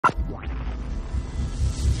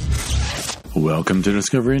Welcome to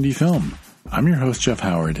Discover Indie Film. I'm your host, Jeff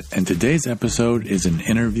Howard, and today's episode is an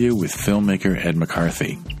interview with filmmaker Ed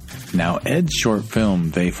McCarthy. Now, Ed's short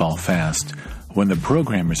film, They Fall Fast, won the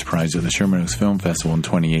Programmer's Prize at the Sherman Oaks Film Festival in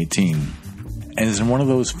 2018, and is one of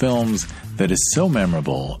those films that is so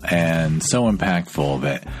memorable and so impactful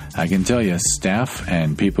that I can tell you, staff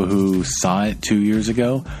and people who saw it 2 years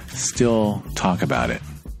ago still talk about it.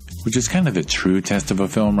 Which is kind of the true test of a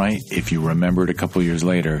film, right? If you remember it a couple years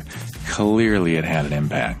later, clearly it had an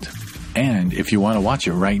impact. And if you want to watch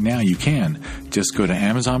it right now, you can. Just go to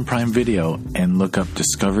Amazon Prime Video and look up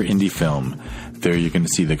Discover Indie Film. There you're going to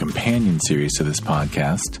see the companion series to this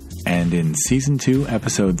podcast. And in Season 2,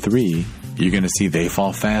 Episode 3, you're going to see They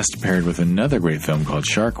Fall Fast paired with another great film called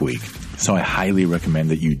Shark Week. So I highly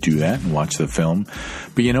recommend that you do that and watch the film.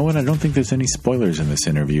 But you know what? I don't think there's any spoilers in this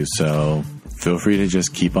interview, so feel free to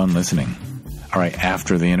just keep on listening. All right,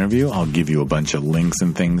 after the interview, I'll give you a bunch of links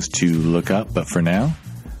and things to look up. But for now,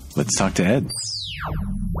 let's talk to Ed.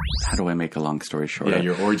 How do I make a long story short? Yeah,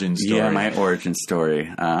 your origin story. Yeah, my origin story.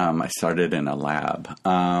 I started in a lab.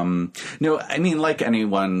 No, I mean, like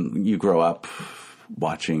anyone, you grow up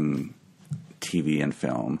watching TV and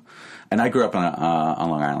film. And I grew up on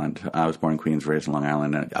Long Island. I was born in Queens, raised in Long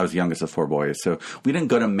Island. And I was the youngest of four boys. So we didn't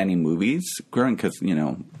go to many movies growing because, you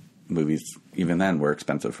know, movies even then were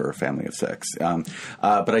expensive for a family of six.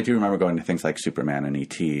 But I do remember going to things like Superman and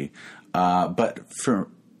E.T. But for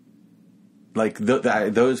like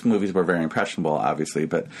those movies were very impressionable, obviously.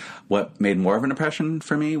 But what made more of an impression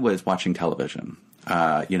for me was watching television.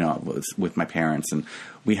 You know, it was with my parents, and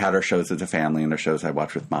we had our shows as a family, and the shows I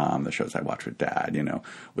watched with mom, the shows I watched with dad. You know,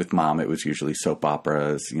 with mom, it was usually soap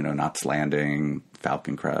operas, you know, Knots Landing,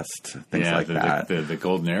 Falcon Crest, things like that. The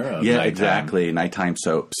golden era of yeah, nighttime. Exactly. Nighttime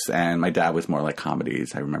soaps. And my dad was more like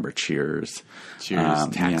comedies. I remember Cheers.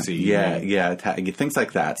 Taxi. Yeah, things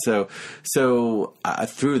like that. So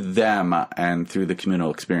through them and through the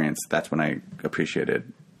communal experience, that's when I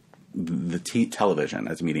appreciated the television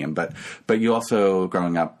as a medium, but you also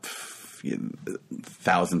growing up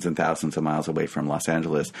thousands and thousands of miles away from Los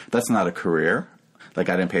Angeles, that's not a career. Like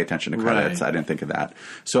I didn't pay attention to credits. Right. I didn't think of that.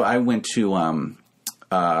 So I went to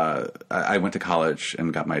college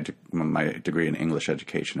and got my degree in English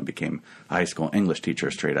education and became a high school English teacher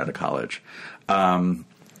straight out of college.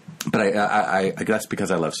 But I guess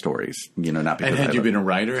because I love stories, you know, not because. And had you been a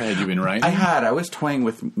writer? Had you been writing? I was toying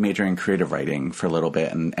with majoring in creative writing for a little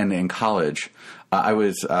bit, and in college, I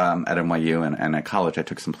was at NYU, and at college I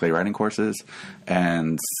took some playwriting courses,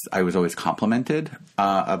 and I was always complimented,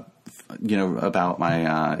 you know, about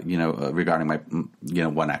my, you know, regarding my, you know,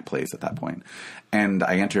 one-act plays at that point, and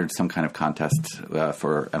I entered some kind of contest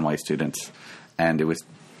for NYU students, and it was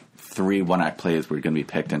 3 one-act plays were going to be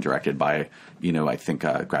picked and directed by, you know, I think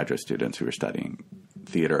graduate students who were studying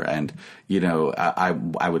theater. And, you know,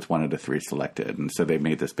 I was one of the 3 selected. And so they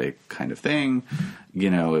made this big kind of thing. You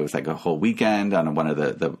know, it was like a whole weekend on one of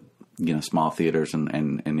the you know, small theaters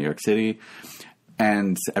in New York City.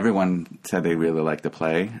 And everyone said they really liked the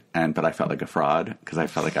play. But I felt like a fraud because I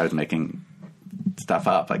felt like I was making stuff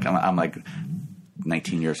up. Like I'm like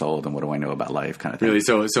 19 years old, and what do I know about life kind of thing. Really?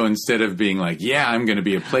 So instead of being like, yeah, I'm going to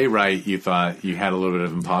be a playwright, you thought you had a little bit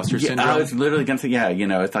of imposter syndrome? I was literally going to say, yeah, you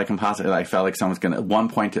know, it's like imposter. I felt like someone's going to, at one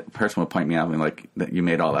point, a person would point me out and be like, that you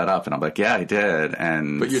made all that up. And I'm like, yeah, I did.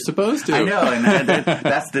 But you're supposed to. I know. And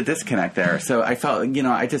that's the disconnect there. So I felt, you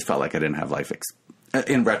know, I just felt like I didn't have life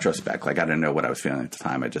in retrospect, like I didn't know what I was feeling at the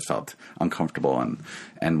time. I just felt uncomfortable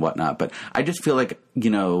and whatnot. But I just feel like, you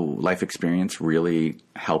know, life experience really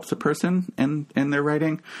helps a person in their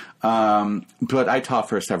writing. But I taught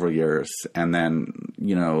for several years, and then,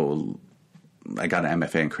 you know, I got an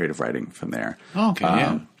MFA in creative writing from there. Oh, okay,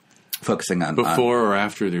 yeah. Focusing on before or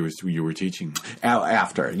after you were teaching?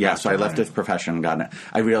 After, yeah. So I left this profession,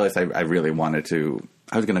 I realized I really wanted to.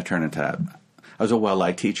 I was going to turn into. I was a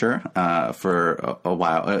well-liked teacher for a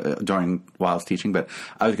while while I was teaching, but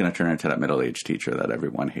I was going to turn into that middle-aged teacher that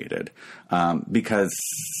everyone hated because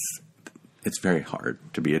it's very hard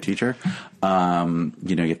to be a teacher. You know,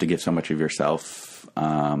 you have to give so much of yourself.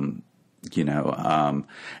 You know,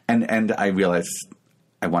 and I realized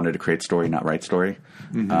I wanted to create story, not write story.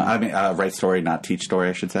 Mm-hmm. Write story, not teach story,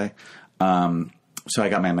 I should say. So I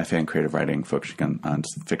got my MFA in creative writing, focusing on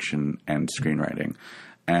fiction and screenwriting,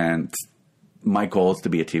 and my goal is to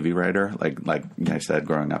be a TV writer, like I said,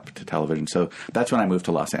 growing up to television. So that's when I moved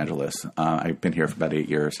to Los Angeles. I've been here for about 8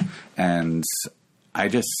 years, and I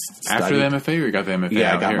just studied. After the MFA, or you got the MFA?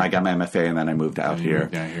 Yeah, I got my MFA, and then I moved out here.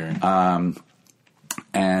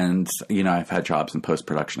 And, you know, I've had jobs in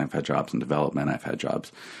post-production. I've had jobs in development. I've had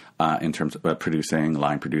jobs in terms of producing,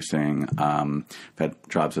 line producing. I've had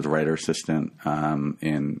jobs as a writer assistant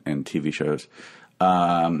in TV shows.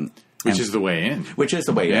 Which is the way in. Which is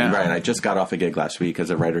the way in, right. I just got off a gig last week as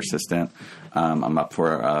a writer assistant. I'm up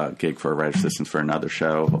for a gig for a writer assistant for another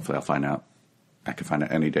show. Hopefully I'll find out. I can find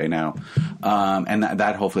it any day now. And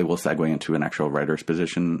that hopefully will segue into an actual writer's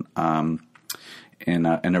position in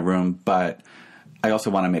a room. But I also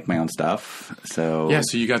want to make my own stuff. So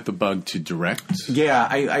you got the bug to direct? Yeah,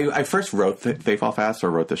 I first wrote They Fall Fast, or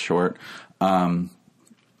wrote the short. And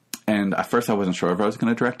at first I wasn't sure if I was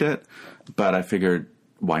going to direct it, but I figured,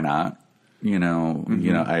 why not? You know,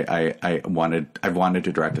 I've wanted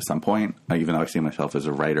to direct at some point, even though I see myself as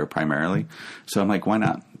a writer primarily. So I'm like, why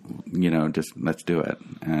not? You know, just let's do it.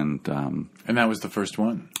 And that was the first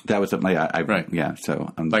one. That was right. Yeah.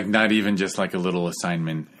 So like not even just like a little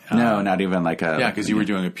assignment. No, not even like a. Yeah, because you were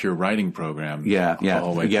doing a pure writing program. Yeah. The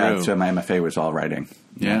whole way through. So my MFA was all writing.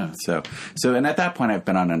 Yeah. So and at that point I've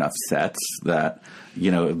been on enough sets that,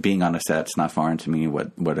 you know, being on a set's not foreign to me.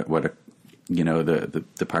 What you know, the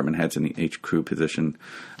department heads in each crew position,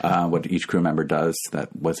 what each crew member does,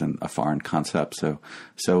 that wasn't a foreign concept. So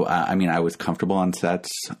I mean, I was comfortable on sets.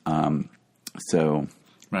 Right.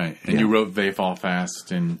 And you wrote They Fall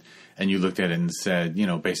Fast, and you looked at it and said, you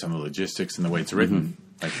know, based on the logistics and the way it's written.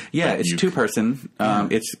 Like, it's two-person.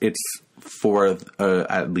 It's for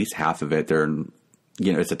at least half of it. They're,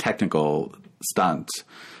 you know, it's a technical stunt.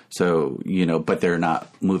 So, you know, but they're not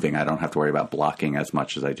moving. I don't have to worry about blocking as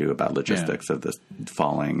much as I do about logistics of this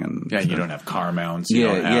falling. And you don't have car mounts.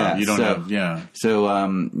 So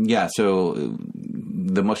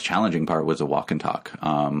the most challenging part was a walk and talk.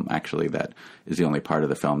 Actually, that is the only part of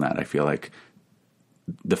the film that I feel like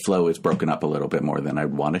the flow is broken up a little bit more than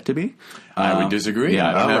I'd want it to be. I would disagree.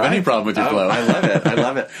 I don't have any problem with your flow. I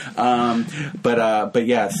love it. But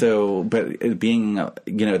being,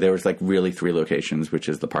 you know, there was like really 3 locations, which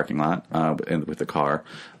is the parking lot with the car,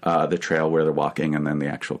 the trail where they're walking, and then the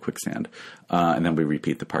actual quicksand. And then we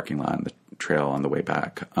repeat the parking lot and the trail on the way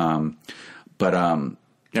back.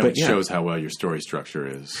 Which shows how well your story structure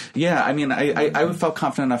is. Yeah, I mean, I felt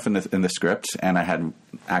confident enough in the script, and I had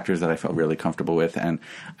actors that I felt really comfortable with, and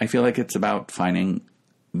I feel like it's about finding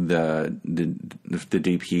the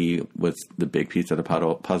DP was the big piece of the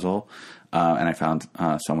puzzle, and I found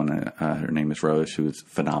someone. Her name is Rose, who's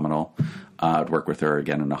phenomenal. I'd work with her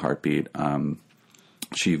again in a heartbeat.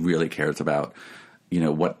 She really cares about, you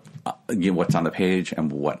know, what's on the page and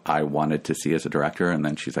what I wanted to see as a director, and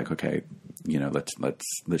then she's like, okay. You know, you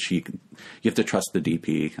have to trust the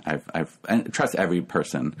DP. And trust every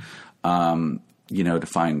person, you know, to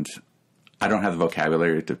find, I don't have the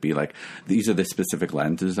vocabulary to be like, these are the specific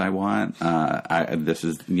lenses I want. But I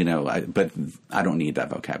don't need that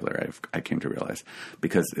vocabulary. I came to realize,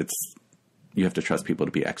 because you have to trust people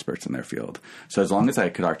to be experts in their field. So as long as I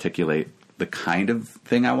could articulate the kind of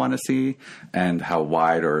thing I want to see and how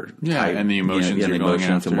wide or tight, and the emotions,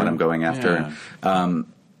 and what I'm going after.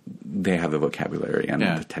 They have the vocabulary and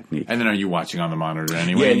the technique. And then are you watching on the monitor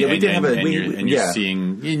anyway? Yeah, we did have you're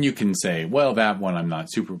seeing, and you can say, well, that one I'm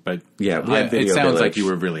not super, but we had Video it sounds Village. like you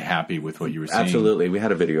were really happy with what you were seeing. Absolutely. We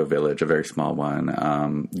had a Video Village, a very small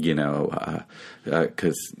one, you know,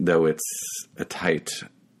 because though it's a tight,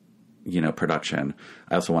 you know, production,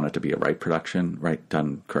 I also want it to be a right production, right,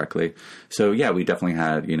 done correctly. So, yeah, we definitely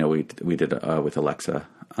had, you know, we did with Alexa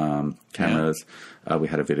cameras. We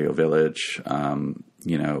had a Video Village.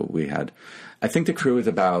 You know, we had, I think the crew was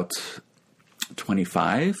about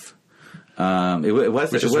 25.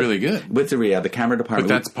 Which is really good. With the camera department.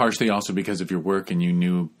 But that's partially also because of your work and you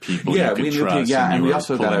knew people you could trust. And we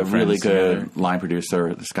also got a really good line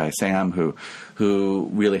producer, this guy Sam, who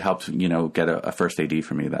really helped, you know, get a first AD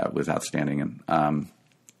for me that was outstanding.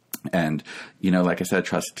 And you know, like I said,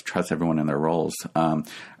 trust everyone in their roles.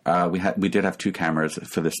 We did have 2 cameras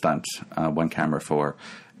for the stunt. One camera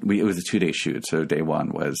it was a 2-day shoot. So day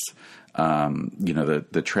 1 was, you know,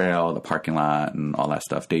 the trail, the parking lot, and all that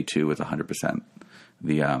stuff. Day 2 was 100%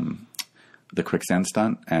 the quicksand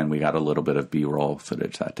stunt, and we got a little bit of B-roll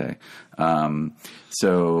footage that day.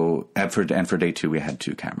 So for day 2, we had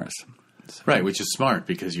 2 cameras. Right, which is smart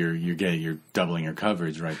because you're doubling your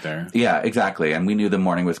coverage right there. Yeah, exactly. And we knew the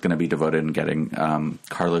morning was going to be devoted in getting the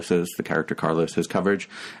character Carlos's coverage,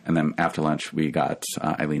 and then after lunch we got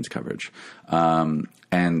Eileen's coverage. And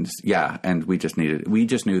we just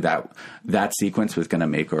knew that sequence was going to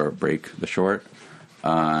make or break the short,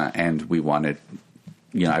 and we wanted.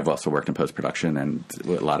 You know, I've also worked in post-production and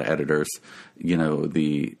with a lot of editors. You know,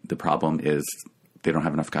 the problem is they don't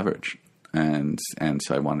have enough coverage. And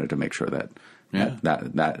so I wanted to make sure that Yeah.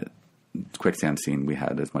 That quicksand scene, we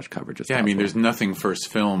had as much coverage as possible. I mean, there's nothing first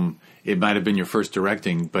film. It might have been your first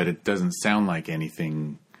directing, but it doesn't sound like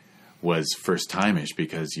anything was first time-ish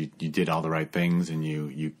because you did all the right things and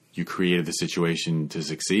you created the situation to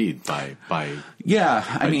succeed by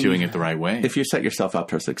doing it the right way. If you set yourself up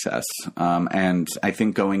for success, and I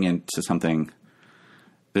think going into something,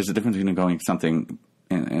 there's a difference between going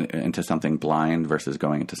into something blind versus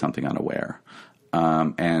going into something unaware.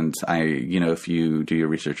 And if you do your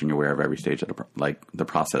research and you're aware of every stage of the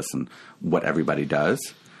process and what everybody does,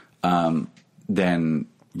 then,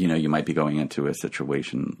 you might be going into a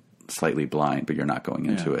situation slightly blind, but you're not going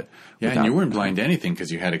into it. And you weren't blind to anything because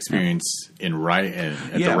you had experience at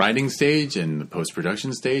the writing stage and the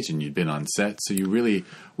post-production stage, and you'd been on set, so you really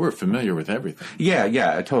were familiar with everything.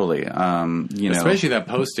 Yeah, totally. Especially that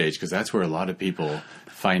post stage, because that's where a lot of people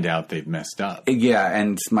find out they've messed up. Yeah,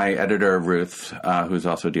 and my editor Ruth, who's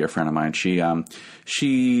also a dear friend of mine, she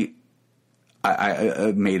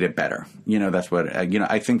made it better. That's what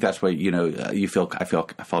I think. That's what you feel. I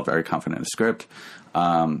felt very confident in the script.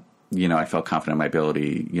 I felt confident in my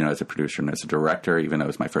ability, as a producer and as a director, even though it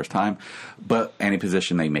was my first time. But any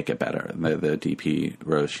position, they make it better. The DP,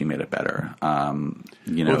 Rose, she made it better.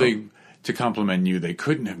 To compliment you, they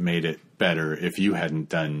couldn't have made it better if you hadn't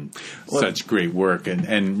done such great work.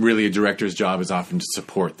 And really, a director's job is often to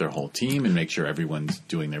support their whole team and make sure everyone's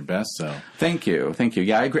doing their best. So thank you.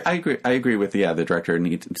 Yeah, I agree with the director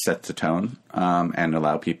needs to set the tone and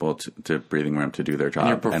allow people to breathing room to do their job. And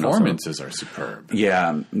your performances are superb.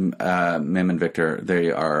 Yeah, Mim and Victor,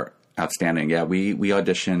 they are outstanding. Yeah, we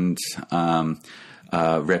auditioned.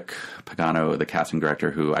 Rick Pagano, the casting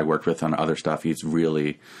director, who I worked with on other stuff, he's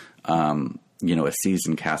really a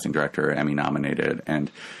seasoned casting director, Emmy nominated,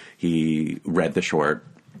 and he read the short,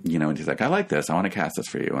 and he's like, I like this. I want to cast this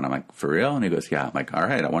for you. And I'm like, for real? And he goes, yeah. I'm like, all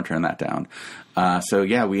right, I won't turn that down.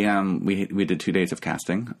 We did 2 days of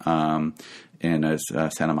casting, in his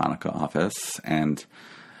Santa Monica office. And,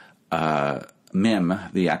 Mim,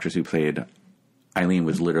 the actress who played Eileen,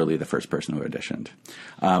 was literally the first person who auditioned,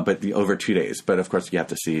 but over 2 days. But of course, you have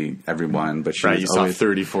to see everyone. But you saw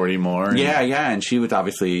 30, 40 more. Yeah, and she was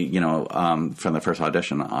obviously, from the first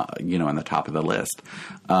audition, on the top of the list.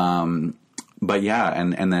 But yeah,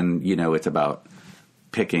 and then it's about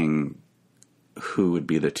picking who would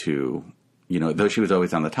be the two. Though she was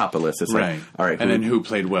always on the top of the list, it's right. Like, all right, then who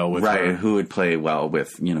played well with her? Who would play well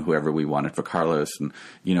with whoever we wanted for Carlos, and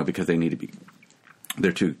because they need to be.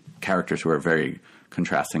 They're two characters who are very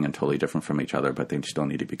contrasting and totally different from each other, but they still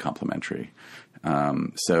need to be complementary.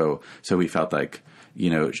 So we felt like,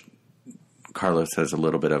 Carlos has a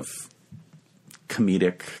little bit of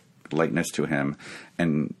comedic lightness to him,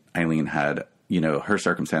 and Eileen had, her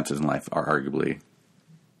circumstances in life are arguably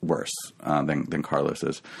worse than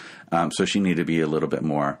Carlos's. So she needed to be a little bit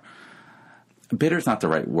more. Bitter's not the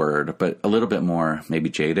right word, but a little bit more maybe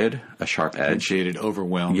jaded, a sharp edge. Jaded,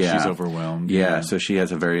 overwhelmed. Yeah. She's overwhelmed. Yeah, so she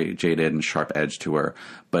has a very jaded and sharp edge to her,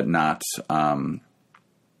 but not. But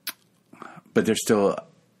there's still,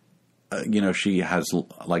 she has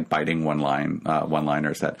like biting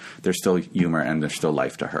one-liners that there's still humor and there's still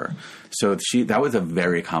life to her. So that was a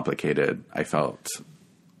very complicated. I felt,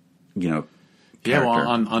 character. Yeah, well,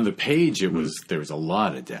 on the page there was a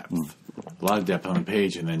lot of depth. A lot of depth on the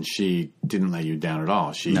page, and then she didn't let you down at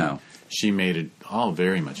all. She made it all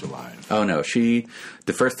very much alive. Oh, no. The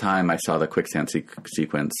first time I saw the quicksand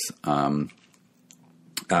sequence in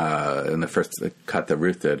the first cut that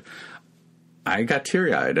Ruth did, I got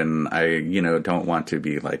teary-eyed, and I, don't want to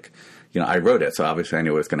be like, I wrote it, so obviously I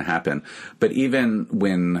knew what was going to happen. But even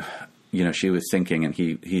when, she was sinking and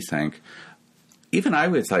he sank, even I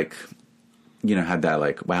was like, had that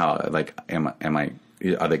like, wow, like,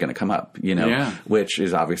 are they going to come up, which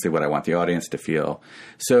is obviously what I want the audience to feel.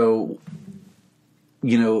 So,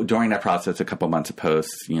 during that process, a couple months of post,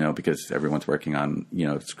 because everyone's working on,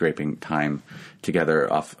 scraping time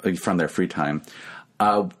together off from their free time.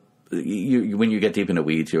 When you get deep into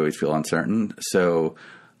weeds, you always feel uncertain. So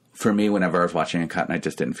for me, whenever I was watching a cut and I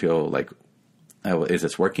just didn't feel like, oh, is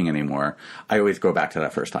this working anymore? I always go back to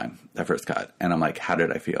that first cut. And I'm like, how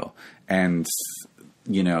did I feel? And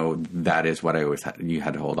that is what I always you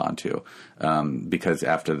had to hold on to, because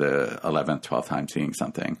after the 11th, 12th time seeing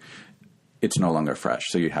something, it's no longer fresh.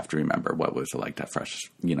 So you have to remember what was like that fresh,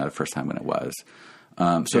 the first time when it was.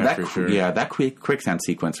 That quicksand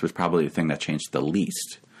sequence was probably the thing that changed the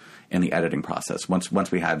least in the editing process. Once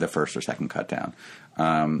we had the first or second cut down,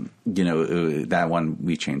 that one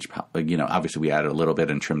we changed. Obviously we added a little bit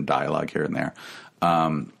and trimmed dialogue here and there.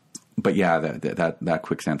 But yeah, that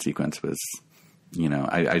quicksand sequence was.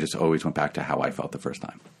 I just always went back to how I felt the first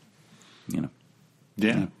time,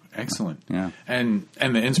 Yeah. Excellent. Yeah. And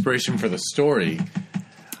the inspiration for the story,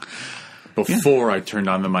 before I turned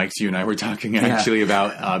on the mics, you and I were talking actually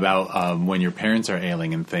about when your parents are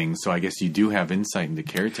ailing and things. So I guess you do have insight into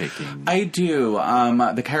caretaking. I do.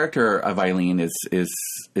 The character of Eileen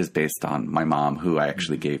is based on my mom, who I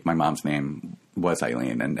actually gave my mom's name was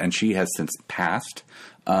Eileen, and she has since passed.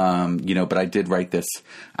 But I did write this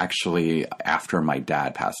actually after my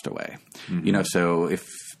dad passed away. So if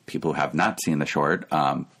people have not seen the short,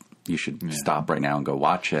 you should stop right now and go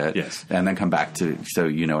watch it. Yes. And then come back so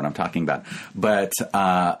you know what I'm talking about. But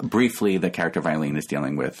briefly, the character of Eileen is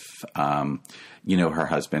dealing with, her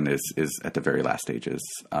husband is at the very last stages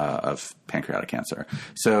of pancreatic cancer.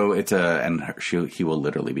 So he will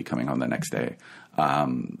literally be coming home the next day.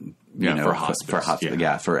 For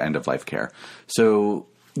hospice. For end of life care. So,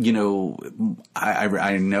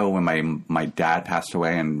 I know when my dad passed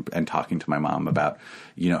away and talking to my mom about,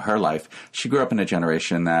 her life, she grew up in a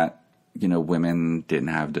generation that, women didn't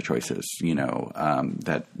have the choices,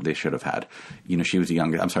 that they should have had. She was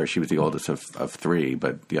she was the oldest of three,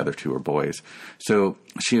 but the other two were boys. So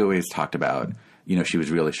she always talked about, she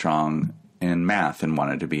was really strong in math and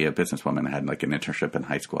wanted to be a businesswoman. Had like an internship in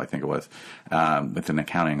high school, I think it was, with an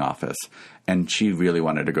accounting office. And she really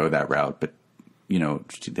wanted to go that route, but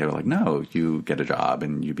they were like, no, you get a job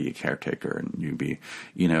and you be a caretaker and you be,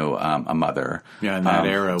 a mother. Yeah, in that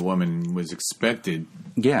era, a woman was expected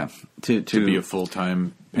to be a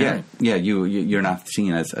full-time parent. Yeah, you're not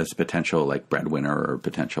seen as a potential like breadwinner or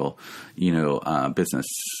potential, business,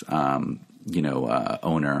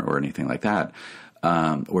 owner or anything like that.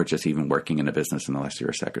 Or just even working in a business unless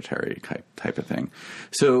you're a secretary type of thing.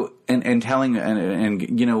 So, and telling, and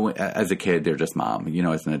as a kid, they're just mom.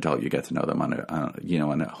 As an adult, you get to know them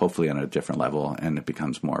hopefully on a different level, and it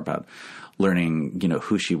becomes more about learning,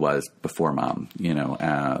 who she was before mom,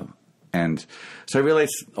 and so I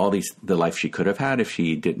realized the life she could have had if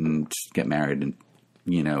she didn't get married and,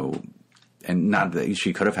 and not that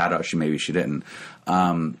she could have had it, maybe she didn't.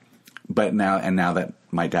 But now that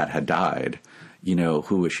my dad had died,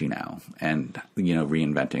 who is she now? And,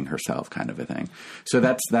 reinventing herself kind of a thing. So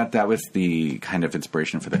that was the kind of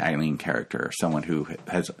inspiration for the Eileen character, someone who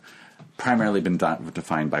has primarily been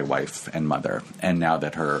defined by wife and mother. And now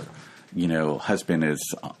that her, husband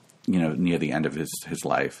is, near the end of his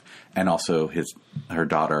life, and also her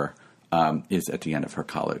daughter is at the end of her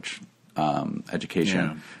college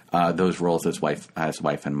education. Yeah. Those roles as wife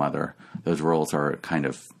and mother, those roles are kind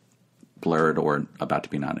of blurred or about to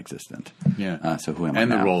be non-existent. Yeah. So who am I now?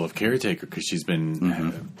 And the role of caretaker, because she's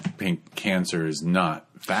been cancer is not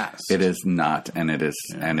fast. It is not, and it is,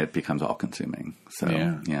 and it becomes all-consuming. So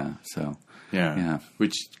yeah.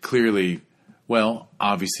 Which clearly,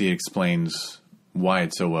 obviously explains why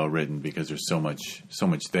it's so well written, because there's so much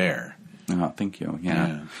there. Oh, thank you.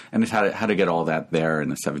 Yeah. And it's how to get all that there in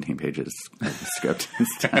the 17 pages of the script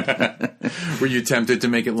instead. Were you tempted to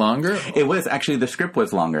make it longer? It was actually, the script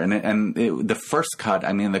was longer, and the first cut.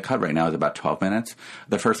 I mean, the cut right now is about 12 minutes.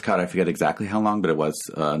 The first cut, I forget exactly how long, but it was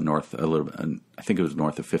north a little. I think it was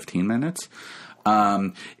north of 15 minutes.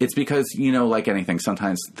 It's because, like anything,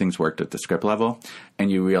 sometimes things worked at the script level, and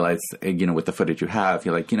you realize, with the footage you have,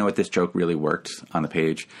 you're like, what, this joke really worked on the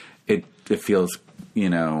page. It feels,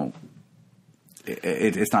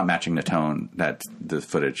 it's not matching the tone that the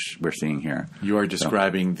footage we're seeing here. You are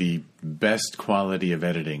describing the best quality of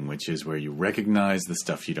editing, which is where you recognize the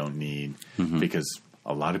stuff you don't need, because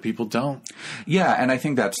a lot of people don't. Yeah, and I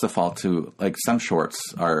think that's the fault too. Like, some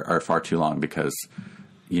shorts are far too long because,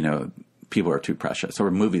 people are too precious, or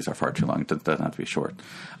movies are far too long. It doesn't have to be short.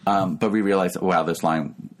 But we realized, wow, this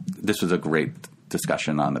was a great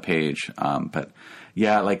discussion on the page. But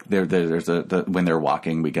yeah, like there's when they're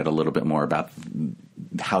walking, we get a little bit more about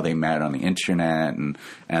how they met on the internet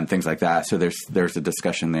and things like that. So there's a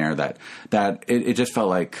discussion there that it just felt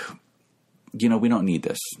like, we don't need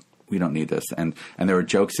this. We don't need this. And there were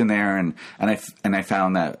jokes in there. And I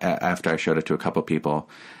found that after I showed it to a couple people,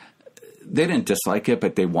 they didn't dislike it,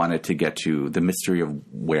 but they wanted to get to the mystery of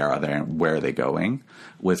where are they going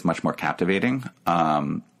was much more captivating,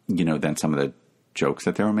 than some of the jokes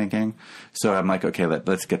that they were making. So I'm like, okay,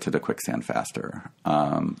 let's get to the quicksand faster.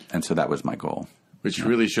 And so that was my goal. Which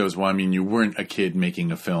really shows why. I mean, you weren't a kid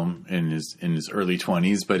making a film in his early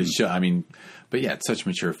 20s, but it's such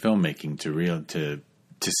mature filmmaking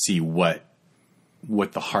to see what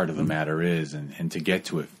the heart of the matter is and to get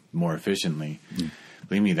to it more efficiently.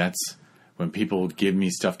 Believe me, that's when people give me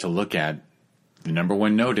stuff to look at. The number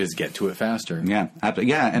one note is get to it faster. Yeah, absolutely.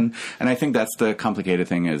 Yeah, and I think that's the complicated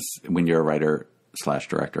thing is when you're a writer, /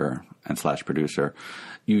 director and / producer,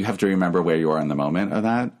 you have to remember where you are in the moment of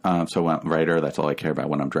that. So when I'm a writer, that's all I care about.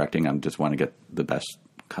 When I'm directing, I just want to get the best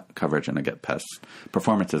coverage and to get best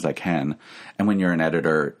performances I can. And when you're an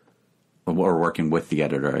editor, or working with the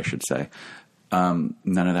editor, I should say, none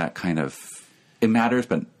of that kind of, it matters,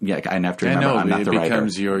 but yeah, I have to remember I'm not the writer. It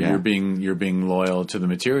becomes you're being loyal to the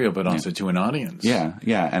material, but also to an audience.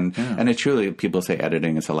 And it truly, people say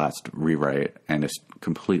editing is the last rewrite, and it's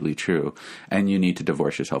completely true. And you need to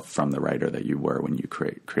divorce yourself from the writer that you were when you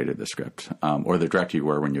created the script, or the director you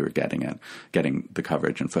were when you were getting the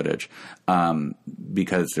coverage and footage,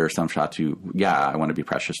 because there are some shots I want to be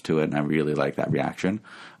precious to it, and I really like that reaction.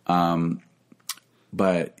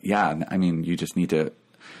 But yeah, I mean, you just need to.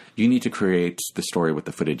 You need to create the story with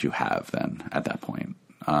the footage you have then at that point,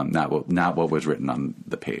 not what was written on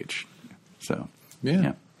the page. So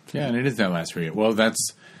yeah, and it is that last read. Well,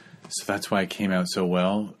 that's why it came out so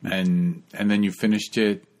well, and then you finished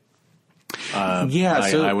it.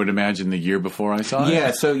 I would imagine the year before I saw it.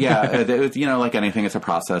 It was, like anything, it's a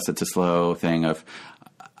process. It's a slow thing of.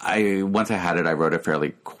 Once I had it, I wrote it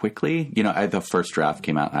fairly quickly. The first draft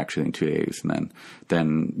came out actually in 2 days, and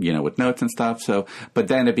then with notes and stuff. So, but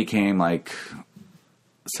then it became like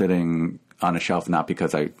sitting on a shelf, not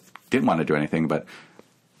because I didn't want to do anything, but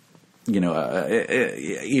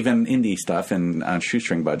even indie stuff and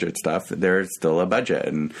shoestring budget stuff, there's still a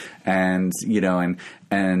budget, and this.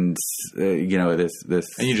 And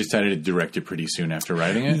you decided to direct it pretty soon after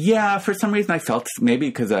writing it? Yeah, for some reason I felt, maybe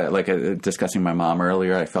because discussing my mom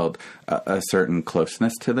earlier, I felt a certain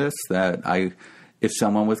closeness to this that if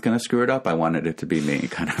someone was going to screw it up, I wanted it to be me,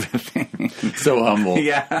 kind of a thing. So humble.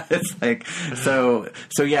 Yeah, it's like so.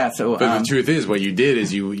 But the truth is, what you did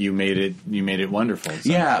is you made it wonderful.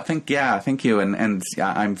 So. Thank you, and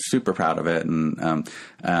I'm super proud of it,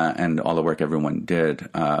 and all the work everyone did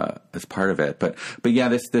as part of it. But yeah,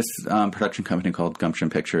 this production company called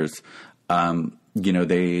Gumption Pictures,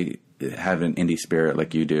 they have an indie spirit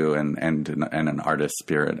like you do, and an artist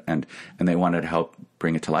spirit, and they wanted to help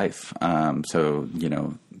bring it to life. So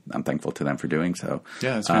I'm thankful to them for doing so.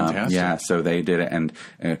 Yeah, that's fantastic. So they did it, and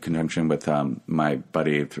in conjunction with my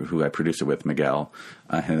buddy who I produced it with, Miguel,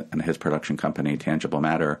 and his production company, Tangible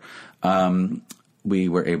Matter, we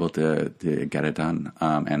were able to get it done,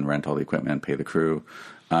 and rent all the equipment, pay the crew.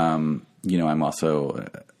 I'm also.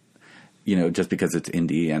 Just because it's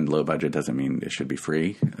indie and low budget doesn't mean it should be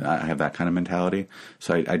free. I have that kind of mentality.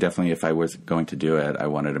 So I definitely, if I was going to do it, I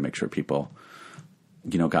wanted to make sure people,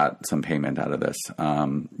 got some payment out of this,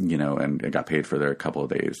 and got paid for their couple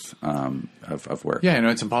of days of work. Yeah,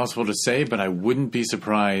 it's impossible to say, but I wouldn't be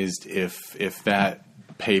surprised if that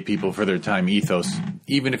pay people for their time ethos,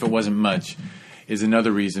 even if it wasn't much, is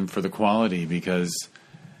another reason for the quality, because...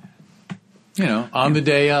 on the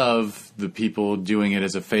day of, the people doing it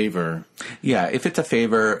as a favor. Yeah, if it's a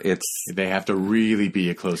favor, they have to really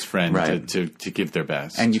be a close friend, right, to give their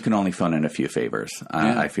best. And you can only phone in a few favors.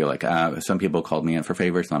 I feel like some people called me in for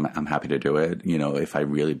favors, and I'm happy to do it. If I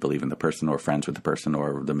really believe in the person, or friends with the person,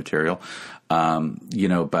 or the material.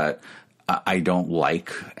 But I don't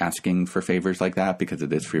like asking for favors like that, because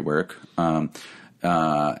it is free work. And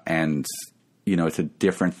it's a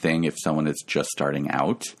different thing if someone is just starting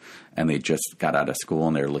out and they just got out of school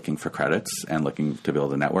and they're looking for credits and looking to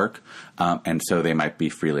build a network. And so they might be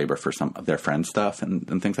free labor for some of their friends' stuff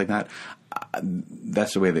and things like that.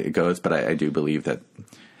 That's the way that it goes. But I do believe that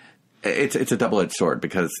it's a double-edged sword,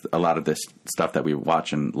 because a lot of this stuff that we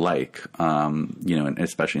watch and like, and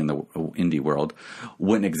especially in the indie world,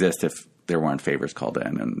 wouldn't exist if there weren't favors called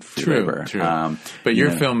in and free labor. True. But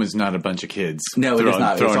your film is not a bunch of kids. No, it is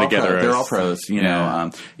not. Thrown together. They're all pros. My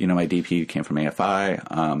DP came from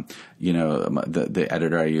AFI. The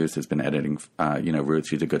editor I use has been editing. Ruth,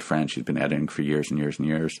 she's a good friend. She's been editing for years and years and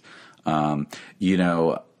years.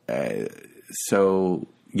 So.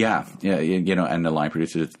 Yeah, and the line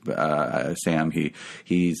producer, Sam,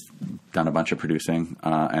 he's done a bunch of producing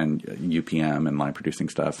and UPM and line producing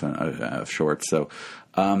stuff of shorts. So,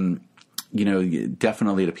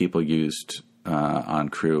 definitely the people used on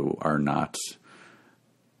crew are not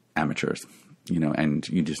amateurs, and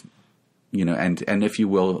you just, and if you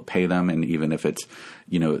will pay them, and even if it's,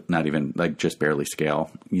 not even like just barely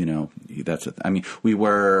scale, that's it. I mean, we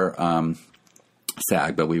were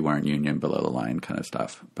SAG, but we weren't union, below the line kind of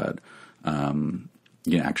stuff. But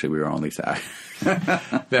actually, we were only SAG.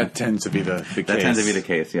 That tends to be the case. That tends to be the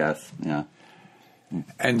case. Yes. Yeah.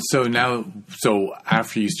 And so now,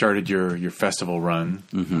 after you started your festival run,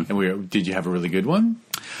 and did you have a really good one?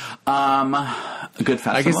 A good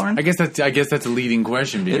festival run? I guess that's a leading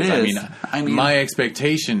question, because it is. I mean, my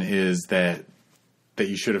expectation is that that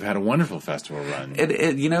you should have had a wonderful festival run.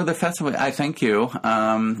 The festival, I thank you.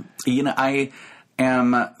 I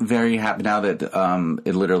am very happy now that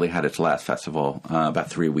it literally had its last festival about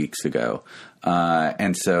 3 weeks ago.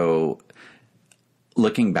 And so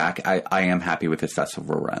looking back, I am happy with this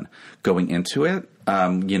festival run. Going into it,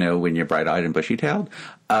 when you're bright-eyed and bushy-tailed,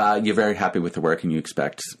 you're very happy with the work and you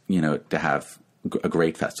expect, to have a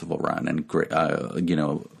great festival run and great,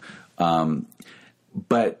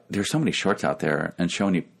 but there's so many shorts out there and so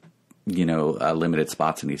many, limited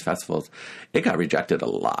spots in these festivals. It got rejected a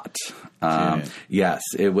lot. Yes,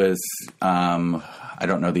 it was, I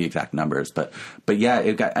don't know the exact numbers, but yeah,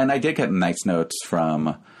 and I did get nice notes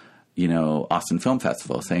from, Austin Film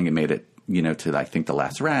Festival saying it made it, to I think the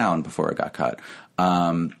last round before it got cut.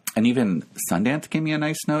 And even Sundance gave me a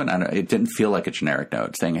nice note. It didn't feel like a generic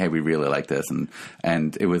note saying, "Hey, we really like this,"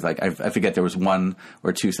 and it was like I forget there was 1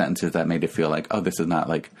 or 2 sentences that made it feel like, "Oh, this is not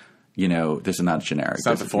like." This is not generic. It's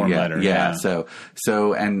not the form letter. Yeah. So,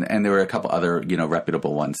 and there were a couple other,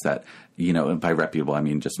 reputable ones that, by reputable, I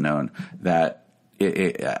mean just known that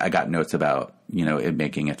I got notes about, it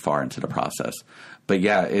making it far into the process. But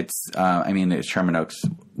yeah, Sherman Oaks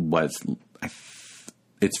was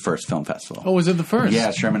its first film festival. Oh, was it the first?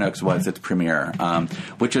 Yeah, Sherman Oaks was its premiere,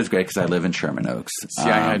 which was great because I live in Sherman Oaks. See,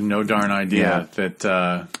 I had no darn idea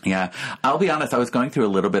that... Yeah. I'll be honest, I was going through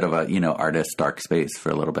a little bit of a, artist dark space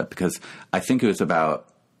for a little bit because I think it was about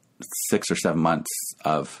 6 or 7 months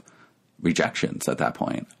of rejections at that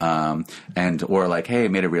point. Or like, hey,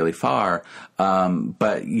 made it really far.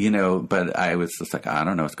 But I was just like, I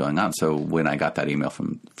don't know what's going on. So when I got that email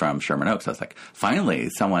from Sherman Oaks, I was like,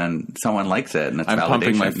 finally, someone likes it. And it's I'm validation.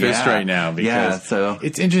 Pumping my fist right now because so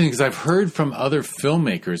it's interesting because I've heard from other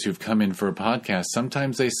filmmakers who've come in for a podcast.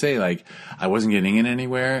 Sometimes they say like, I wasn't getting in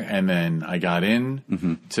anywhere. And then I got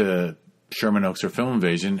in to Sherman Oaks or Film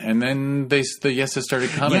Invasion. And then the yeses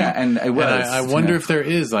started coming. Yeah. And it was. And I wonder if there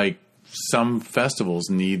is like, some festivals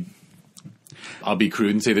need, I'll be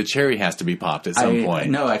crude and say the cherry has to be popped at some point.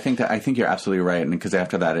 No, I think you're absolutely right. And because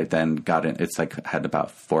after that, it then got in, it's like had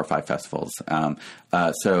about 4 or 5 festivals. And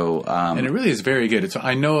it really is very good.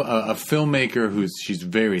 I know a filmmaker she's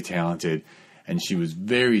very talented and she was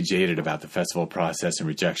very jaded about the festival process and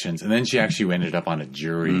rejections. And then she actually ended up on a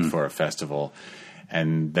jury for a festival.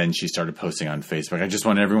 And then she started posting on Facebook. I just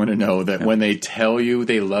want everyone to know that when they tell you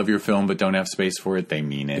they love your film but don't have space for it, they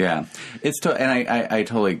mean it. Yeah. And I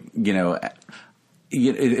totally,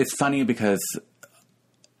 it's funny because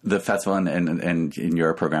the festival and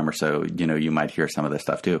you're a programmer, so, you might hear some of this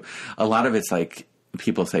stuff too. A lot of it's like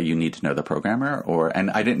people say you need to know the programmer and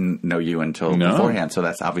I didn't know you until beforehand, so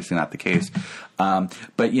that's obviously not the case. But,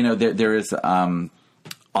 there is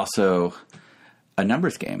also a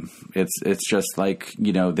numbers game. It's just like,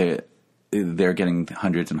 they're getting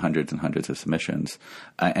hundreds and hundreds and hundreds of submissions,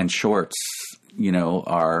 and shorts,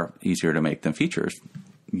 are easier to make than features,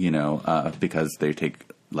 because they take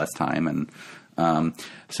less time. And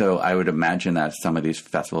so I would imagine that some of these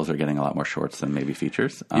festivals are getting a lot more shorts than maybe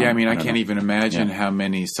features. I can't even imagine how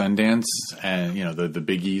many Sundance and, the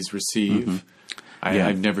biggies receive.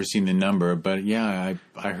 I've never seen the number, but I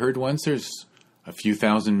heard once there's a few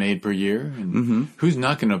thousand made per year, and who's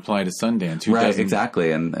not going to apply to Sundance? Who right, doesn't?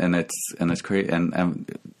 Exactly, and it's great, and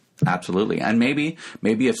absolutely, and maybe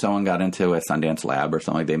if someone got into a Sundance lab or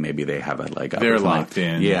something, maybe they have a leg up. They're locked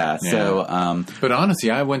in. Yeah. So, but honestly,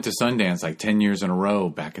 I went to Sundance like 10 years in a row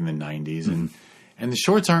back in the '90s, and the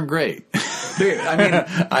shorts aren't great. I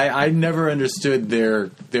mean, I never understood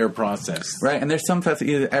their process. Right, and there's some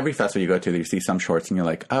every festival you go to, you see some shorts, and you're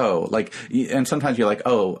like, and sometimes you're like,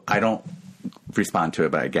 I don't respond to it,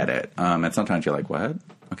 but I get it. And sometimes you're like, what?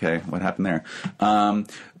 Okay, what happened there?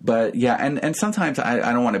 But yeah, and sometimes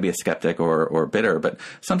I don't want to be a skeptic or bitter, but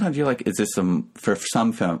sometimes you're like, is this for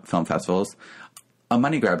some film festivals a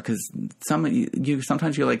money grab? Because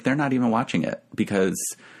sometimes you're like, they're not even watching it because,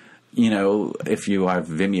 if you have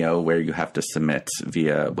Vimeo where you have to submit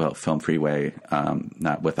via, Film Freeway,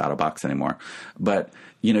 not without a box anymore, but,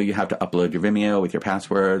 you have to upload your Vimeo with your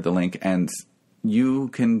password, the link, and you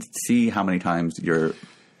can see how many times your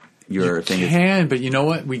thing is. But you know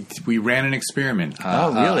what? We ran an experiment.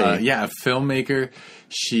 Oh, really? A filmmaker.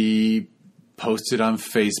 She posted on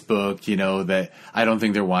Facebook, that I don't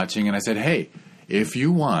think they're watching, and I said, hey, if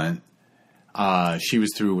you want. She was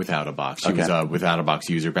through Without a Box. She was a Without a Box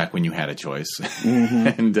user back when you had a choice,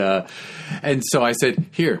 and so I said,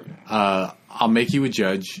 here, I'll make you a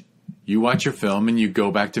judge. You watch your film and you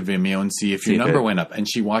go back to Vimeo and see if your number went up. And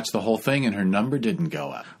she watched the whole thing and her number didn't go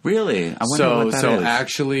up. Really? I wonder what that is.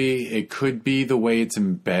 Actually, it could be the way it's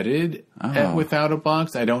embedded at Without a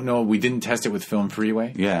Box. I don't know. We didn't test it with Film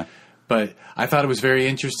Freeway. Yeah. But I thought it was very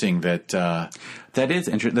interesting that that is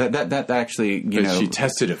interesting. That actually, she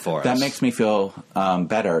tested it for us. That makes me feel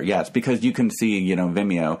better. Yes, because you can see,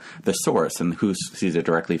 Vimeo, the source, and who sees it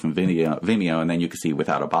directly from Vimeo, and then you can see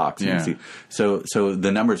without a box. Yeah. So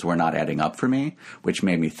the numbers were not adding up for me, which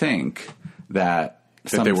made me think that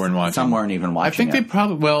they weren't watching. Some weren't even watching. I think they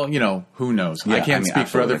probably. Well, who knows? Yeah, I can't speak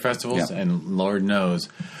for other absolutely. festivals, and Lord knows.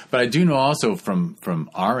 But I do know also from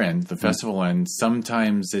our end, the festival end,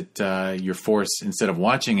 sometimes you're forced, instead of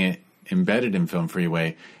watching it embedded in Film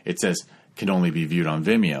Freeway, it says can only be viewed on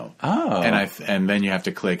Vimeo. Oh. And then you have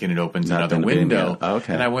to click and it opens Not another been window. Vimeo. Oh,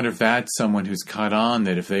 okay. And I wonder if that's someone who's caught on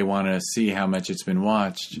that if they want to see how much it's been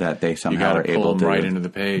watched, that they somehow you got are to able pull them to right into the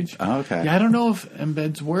page. Oh, okay. Yeah, I don't know if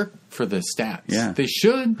embeds work for the stats. Yeah. They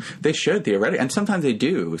should. They should, theoretically. And sometimes they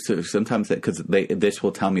do. So sometimes, because this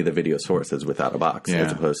will tell me the video source is without a box, Yeah.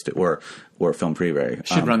 as opposed to, or Film Freeway.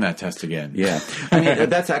 Should run that test again. Yeah. I mean,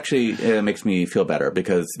 that's actually makes me feel better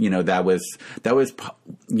because, that was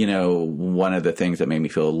one of the things that made me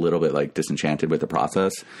feel a little bit like disenchanted with the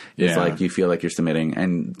process. It's Yeah. like you feel like you're submitting,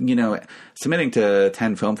 and, submitting to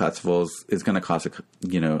 10 film festivals is going to cost,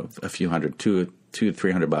 a few hundred, $200,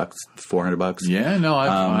 $300, $400. Yeah, no,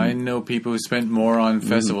 I know people who spent more on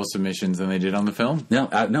festival submissions than they did on the film. No,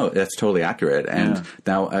 that's totally accurate. And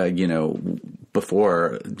now,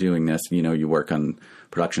 before doing this, you work on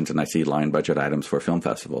productions, and I see line budget items for film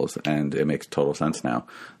festivals, and it makes total sense now.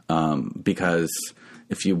 Because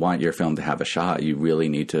if you want your film to have a shot, you really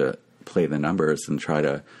need to play the numbers and try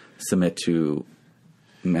to submit to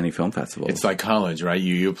many film festivals. It's like college, right?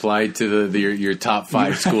 You apply to your top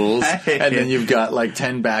 5 schools, and then you've got like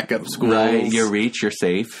 10 backup schools. Right, your reach, you're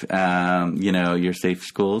safe. Your safe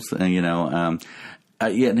schools.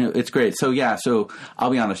 It's great. So I'll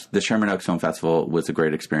be honest, the Sherman Oaks Film Festival was a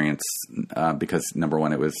great experience because, number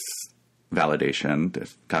one, it was validation.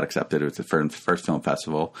 It got accepted. It was the first film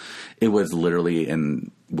festival. It was literally in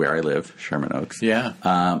where I live, Sherman Oaks. Yeah.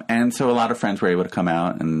 And so a lot of friends were able to come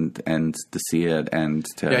out and to see it and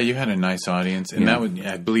to... Yeah, you had a nice audience. And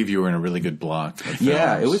I believe you were in a really good block.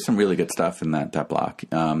 Yeah, it was some really good stuff in that block.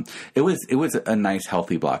 It was a nice,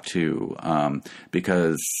 healthy block, too,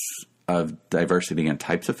 because of diversity in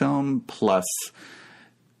types of film plus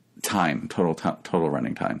time, total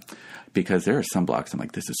running time. Because there are some blocks I'm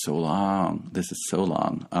like, this is so long.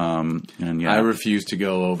 I refuse to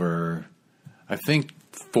go over, I think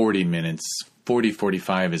 40 minutes, 40,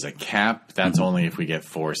 45 is a cap. That's only if we get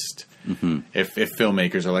forced. Mm-hmm. If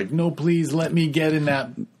filmmakers are like, no, please let me get in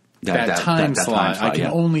that time slot. I can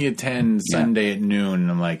only attend Sunday at noon.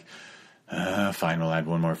 And I'm like, fine, we'll add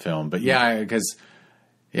one more film. But because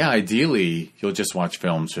ideally you'll just watch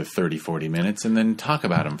films for 30, 40 minutes and then talk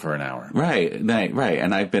about them for an hour. Right.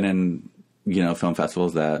 And I've been in, film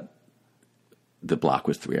festivals that the block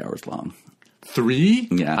was 3 hours long. 3?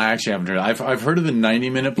 Yeah. I actually haven't heard. I've heard of the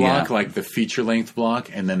 90-minute block, like the feature-length block,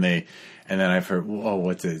 and then I've heard,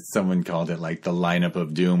 what's it? Someone called it like the lineup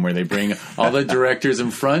of doom, where they bring all the directors in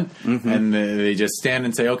front, and they just stand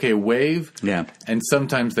and say, okay, wave. Yeah. And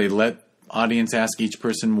sometimes they let audience ask each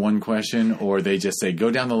person one question, or they just say,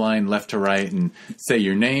 go down the line left to right and say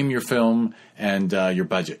your name, your film, and your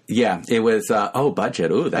budget. Yeah, it was, budget.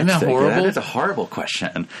 Ooh, Isn't that horrible? That is a horrible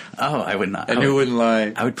question. Oh, I would not. And who wouldn't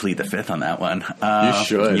lie? I would plead the fifth on that one. You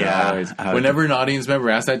should. Yeah. Whenever an audience member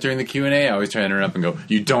asks that during the Q&A, I always try to interrupt and go,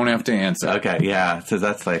 you don't have to answer. Okay, yeah. So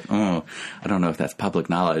that's like, I don't know if that's public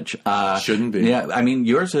knowledge. Shouldn't be. Yeah, I mean,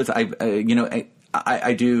 yours is,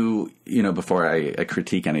 I do, before I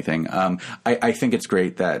critique anything, I think it's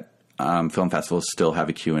great that film festivals still have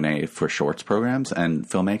a Q&A for shorts programs and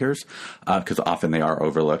filmmakers, because often they are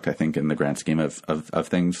overlooked, I think, in the grand scheme of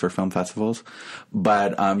things for film festivals.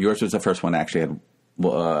 But yours was the first one that actually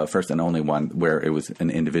had, first and only one, where it was an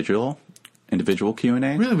individual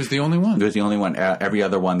Q&A. Really? It was the only one? It was the only one. Every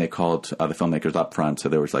other one they called the filmmakers up front, so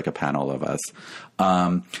there was like a panel of us.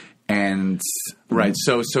 Right,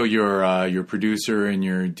 so your producer and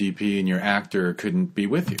your DP and your actor couldn't be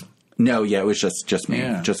with you. No, it was just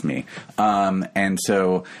me, just me. And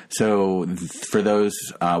so for those,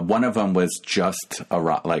 one of them was just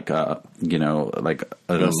like an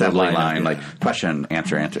assembly line, like question,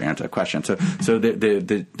 answer, question. So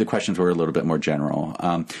the questions were a little bit more general.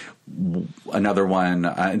 Another one,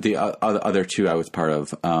 the other two I was part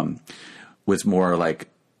of, was more like,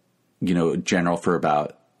 general for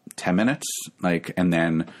about 10 minutes, and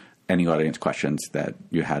then any audience questions that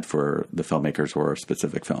you had for the filmmakers or a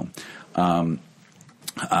specific film,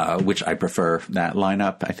 which I prefer that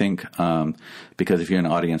lineup, I think, because if you're an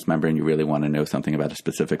audience member and you really want to know something about a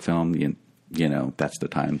specific film, that's the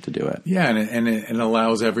time to do it. Yeah, and it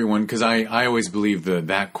allows everyone, because I always believe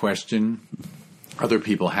that question, other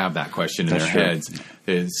people have that question in their heads.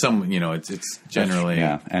 It's generally...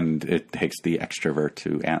 and it takes the extrovert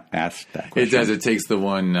to ask that question. It does. It takes the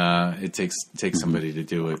one, it takes somebody to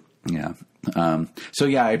do it. Yeah.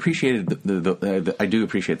 I appreciated I do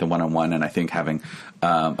appreciate the one-on-one, and I think having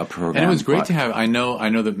a program. And it was great to have. I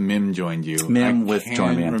know that Mim joined you. Mim was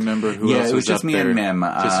joining me. Remember who else it was just me there. and Mim.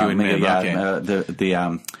 Just you and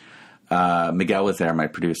Mim. Miguel was there, my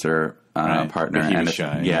producer partner. But he was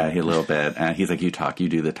shy. Yeah, a little bit. And he's like, "You talk, you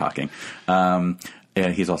do the talking."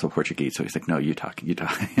 Yeah, he's also Portuguese, so he's like, "No, you talk."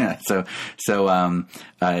 Yeah, so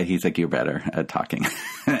he's like, "You're better at talking."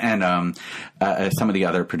 And some of the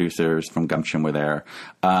other producers from Gumption were there.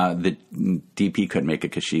 The DP couldn't make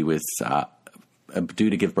it because she was due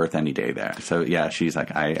to give birth any day there. So yeah, she's like,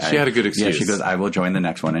 she had a good excuse. Yeah, she goes, "I will join the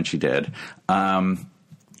next one," and she did.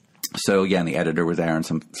 So yeah, and the editor was there, and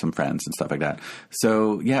some friends and stuff like that.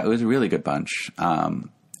 So yeah, it was a really good bunch. And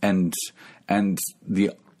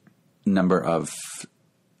the number of,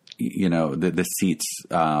 the seats,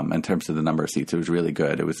 in terms of the number of seats, it was really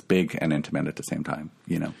good. It was big and intimate at the same time,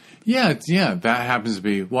 Yeah, that happens to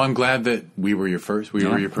be. Well, I'm glad that we were your first. We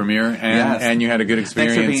were your premiere, and you had a good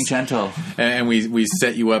experience. Thanks for being gentle. And we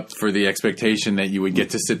set you up for the expectation that you would get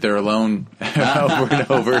to sit there alone over and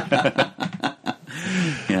over.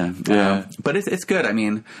 Yeah. But it's good. I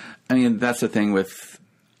mean, that's the thing with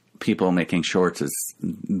people making shorts is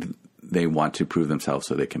they want to prove themselves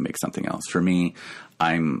so they can make something else. For me,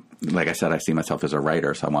 like I said, I see myself as a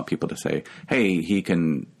writer, so I want people to say, "Hey, he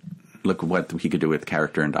can look what he could do with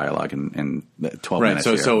character and dialogue in 12 minutes."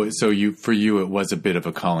 Right. So for you, it was a bit of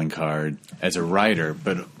a calling card as a writer,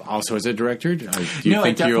 but also as a director. Do you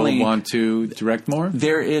think you'll want to direct more?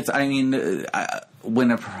 There is.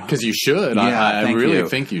 Because you should. Yeah, I really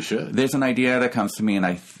think you should. There's an idea that comes to me, and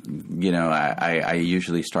I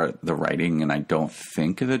usually start the writing, and I don't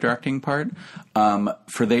think of the directing part.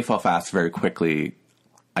 For They Fall Fast, very quickly,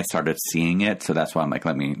 I started seeing it, so that's why I'm like,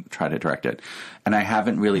 let me try to direct it. And I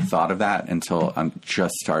haven't really thought of that until I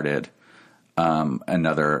just started I'm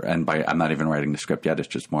not even writing the script yet. It's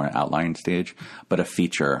just more an outline stage, but a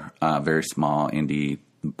feature, very small indie,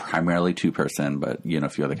 primarily 2-person, but a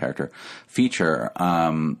few other character feature.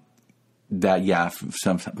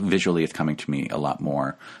 Visually it's coming to me a lot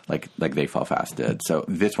more like They Fall Fast did. So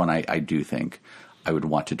this one I do think I would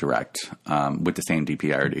want to direct with the same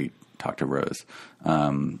DP. I already talked to Rose, but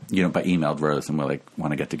emailed Rose, and we're like,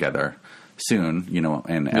 want to get together soon,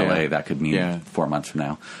 in LA. That could mean 4 months from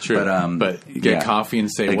now. Sure. But get coffee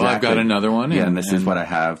and say, exactly. Well, I've got another one. And this is what I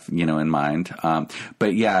have, in mind.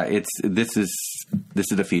 But yeah, this is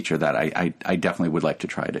a feature that I definitely would like to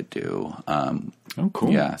try to do. Oh,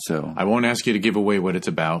 cool. Yeah. So I won't ask you to give away what it's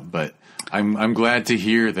about, but I'm glad to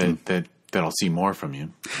hear that I'll see more from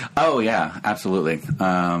you. Oh yeah, absolutely.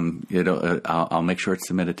 I'll make sure it's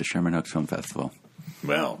submitted to Sherman Oaks Film Festival.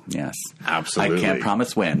 Well, yes, absolutely. I can't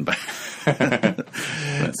promise when, but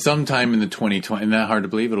sometime in the 2020s. Isn't that hard to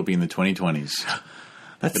believe? It'll be in the 2020s.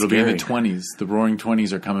 It'll be in the 20s. The Roaring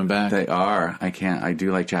 20s are coming back. They are. I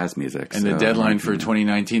do like jazz music, and the deadline for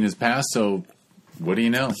 2019 is passed. So, what do you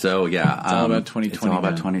know? So yeah, it's all about 2020. It's all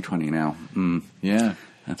about 2020 now. Yeah.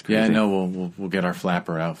 That's crazy. Yeah, no, we'll get our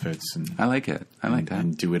flapper outfits. And I like it. I like that.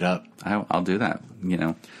 And do it up. I'll do that.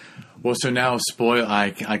 Well, so now I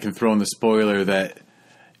can throw in the spoiler that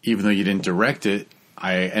even though you didn't direct it,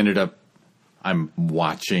 I'm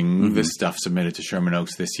watching the stuff submitted to Sherman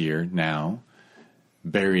Oaks this year now,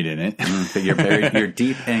 buried in it. But you're buried. You're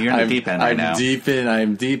deep, and you're in the deep end right now.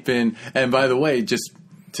 I'm deep in. And by the way, just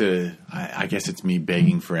I guess it's me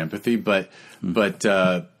begging for empathy, but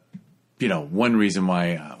one reason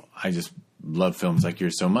why I just love films like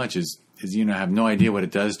yours so much is I have no idea what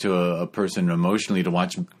it does to a person emotionally to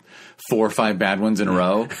watch 4 or 5 bad ones in a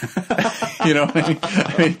row.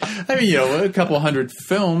 A couple hundred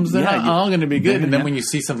films, they're not all going to be good. And then when you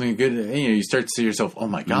see something good, you start to see yourself, oh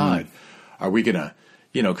my God, are we going to,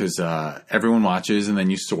 because everyone watches and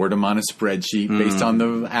then you sort them on a spreadsheet based on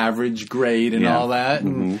the average grade and all that.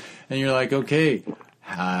 And you're like, okay,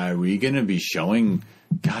 are we going to be showing,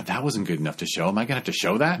 God, that wasn't good enough to show. Am I going to have to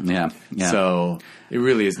show that? Yeah. So it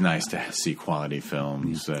really is nice to see quality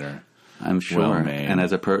films that are I'm sure. Well made. And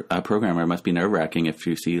as a programmer, it must be nerve-wracking if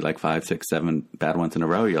you see like 5, 6, 7 bad ones in a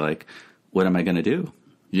row. You're like, what am I going to do?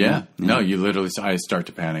 Yeah. No, you literally, I start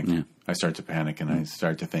to panic. Yeah. I start to panic and I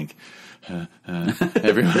start to think,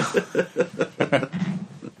 everyone.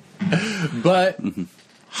 But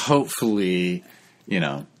hopefully,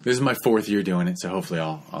 this is my 4th year doing it, so hopefully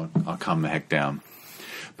I'll calm the heck down.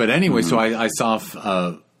 But anyway, so I saw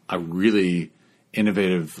a really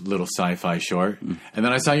innovative little sci-fi short, and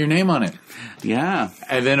then I saw your name on it. Yeah.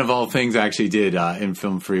 And then, of all things, I actually did in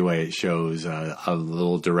Film Freeway. It shows a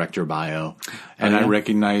little director bio, and I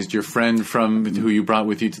recognized your friend from who you brought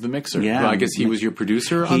with you to the mixer. Yeah, well, I guess he was your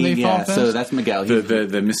producer on They Fall Fast. So that's Miguel.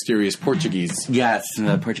 The mysterious Portuguese. Yes,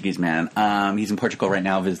 the Portuguese man. He's in Portugal right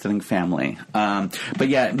now visiting family. But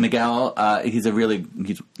yeah, Miguel. He's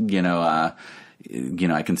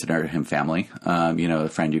I consider him family, a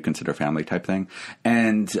friend you consider family type thing.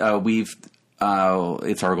 And it's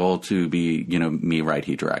our goal to be, me write,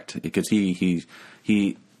 he direct, because he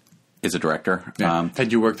is a director. Yeah.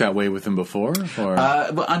 Had you worked that way with him before? Or?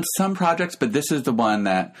 Well, on some projects, but this is the one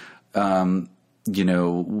that, we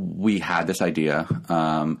had this idea,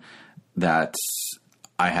 that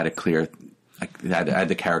I had a clear, I had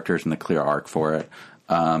the characters and the clear arc for it.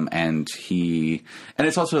 And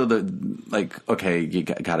it's also okay, you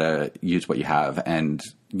gotta use what you have, and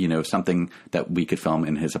something that we could film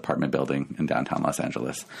in his apartment building in downtown Los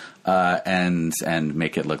Angeles, and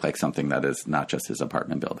make it look like something that is not just his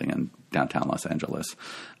apartment building in downtown Los Angeles.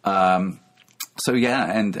 So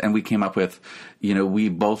yeah, and we came up with, we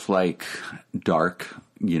both like dark,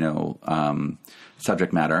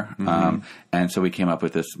 subject matter, and so we came up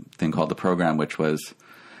with this thing called The Program, which was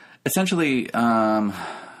essentially, it's a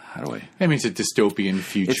dystopian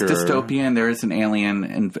future. It's dystopian. There is an alien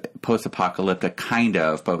and post-apocalyptic, kind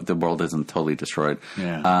of, but the world isn't totally destroyed.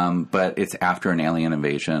 Yeah. But it's after an alien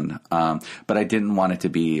invasion. But I didn't want it to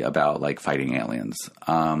be about fighting aliens.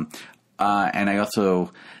 And I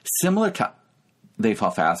also, similar to They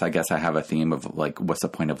Fall Fast, I guess I have a theme of what's the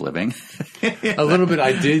point of living? A little bit.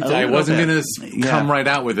 I did. I wasn't going to come right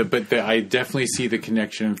out with it, but I definitely see the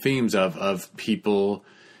connection and themes of people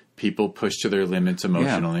push to their limits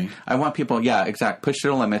emotionally. Yeah. I want people, push to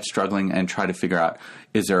their limits, struggling, and try to figure out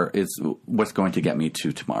is what's going to get me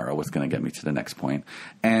to tomorrow, what's going to get me to the next point,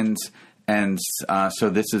 and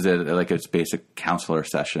so this is a basic counselor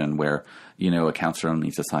session where a counselor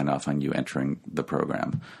needs to sign off on you entering the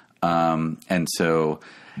program, and so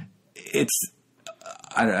it's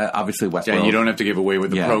obviously Westworld. Yeah, you don't have to give away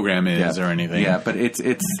what the program is or anything. Yeah, but it's.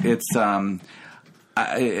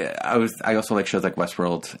 I also like shows like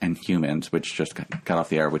Westworld and Humans, which just got off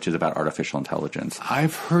the air, which is about artificial intelligence.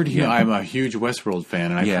 I've heard I'm a huge Westworld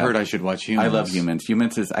fan, and I've heard I should watch Humans. I love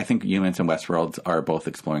Humans. I think Humans and Westworld are both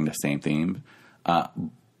exploring the same theme, but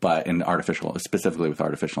specifically with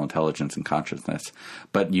artificial intelligence and consciousness.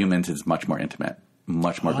 But Humans is much more intimate,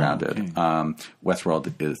 much more grounded. Okay.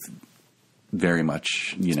 Westworld is very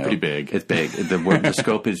much, it's pretty big. It's big. The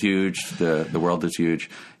scope is huge. The world is huge.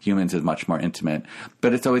 Humans is much more intimate,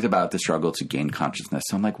 but it's always about the struggle to gain consciousness.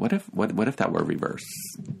 So I'm like, what if that were reverse,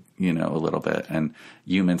 a little bit, and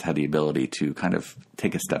humans had the ability to kind of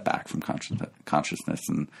take a step back from consciousness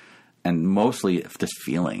and mostly just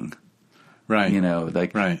feeling. Right.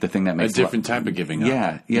 The thing that makes a different type of giving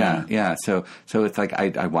up. Yeah. So it's like,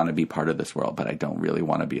 I want to be part of this world, but I don't really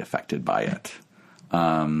want to be affected by it.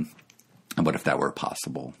 And what if that were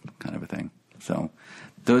possible, kind of a thing. So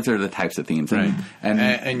those are the types of themes. Right.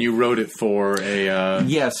 And you wrote it for a...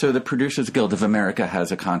 Yeah, so the Producers Guild of America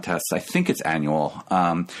has a contest. I think it's annual.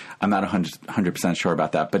 I'm not 100% sure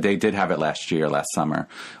about that, but they did have it last summer,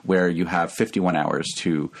 where you have 51 hours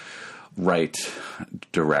to write,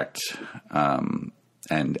 direct,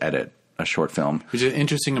 and edit a short film. Which is an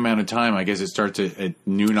interesting amount of time. I guess it starts at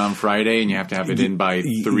noon on Friday, and you have to have it in by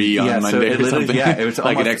 3 on Monday or something. Yeah, it was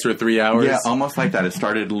like an extra 3 hours. Yeah, almost like that. It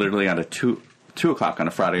started literally on 2 o'clock on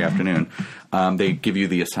a Friday afternoon. They give you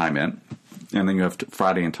the assignment, and then you have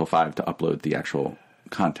Friday until 5 to upload the actual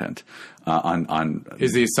content.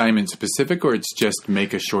 Is the assignment specific, or it's just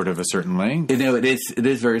make a short of a certain length? It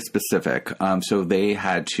is very specific. So they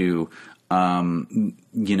had to.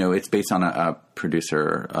 It's based on a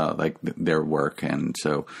producer, their work. And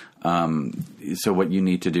so what you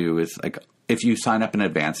need to do is if you sign up in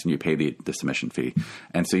advance and you pay the submission fee.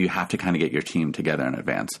 And so you have to kind of get your team together in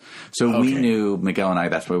advance. So we knew, Miguel and I,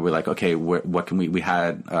 that's why we're like, okay, what can we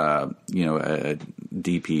had, a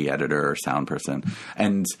DP editor or sound person.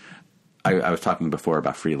 And I was talking before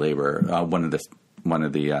about free labor. One of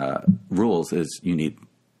the rules is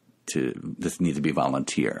this needs to be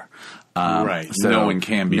volunteer. Right. So no one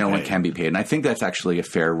can be paid. And I think that's actually a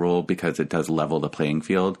fair rule because it does level the playing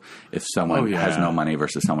field. If someone has no money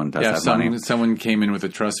versus someone does have money. Someone came in with a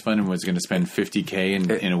trust fund and was going to spend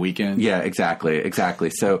 $50K in a weekend. Yeah,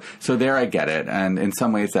 exactly. So there I get it. And in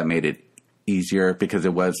some ways that made it easier because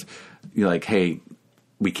it was hey,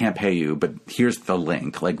 we can't pay you, but here's the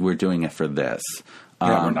link. We're doing it for this.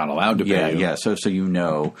 Yeah, we're not allowed to pay you. Yeah. So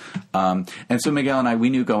and so Miguel and I, we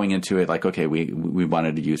knew going into it, like, okay, we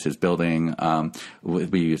wanted to use his building.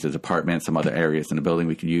 We used his apartment, some other areas in the building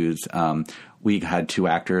we could use. We had 2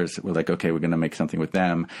 actors. We're like, okay, we're going to make something with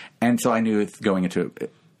them. And so I knew going into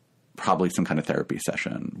it, probably some kind of therapy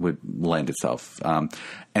session would lend itself.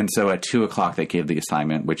 And so at 2:00 they gave the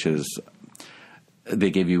assignment, which is,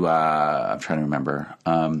 they gave you, I'm trying to remember.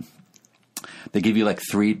 They give you like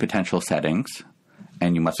 3 potential settings,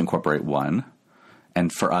 and you must incorporate one.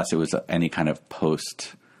 And for us, it was any kind of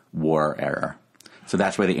post-war era. So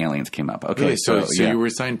that's where the aliens came up. Okay, really? So you were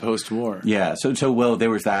assigned post-war. Yeah. So well, there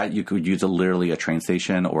was that. You could use literally a train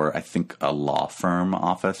station, or I think a law firm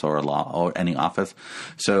office, or any office.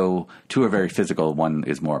 So 2 are very physical. One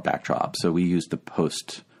is more backdrop. So we used the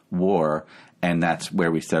post-war. And that's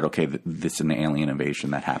where we said, okay, this is an alien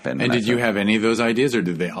invasion that happened. And did you have any of those ideas, or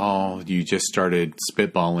did they all, you just started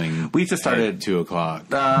spitballing? We just started at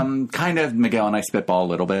 2:00. Kind of, Miguel and I spitball a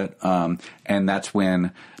little bit. And that's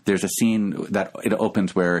when there's a scene that it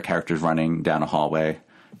opens where a character's running down a hallway,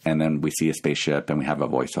 and then we see a spaceship, and we have a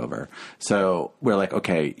voiceover. So we're like,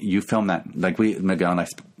 okay, you film that. Like Miguel and I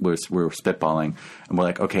we were spitballing, and we're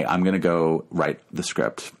like, okay, I'm going to go write the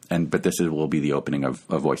script. But this will be the opening of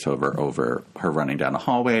a voiceover over her running down a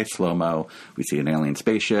hallway, slow-mo. We see an alien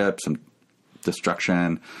spaceship, some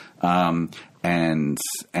destruction. And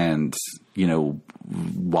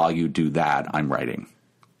while you do that, I'm writing.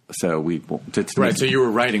 So so you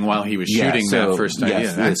were writing while he was shooting that first idea.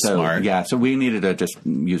 Yes, that's smart. Yeah, so we needed to just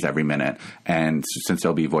use every minute, and since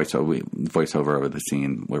there'll be voiceover over the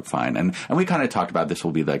scene, we're fine. And we kind of talked about this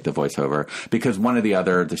will be like the voiceover, because one of the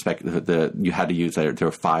other you had to use there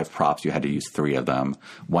were 5 props, you had to use 3 of them.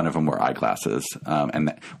 One of them were eyeglasses,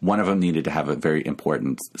 and one of them needed to have a very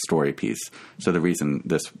important story piece. So the reason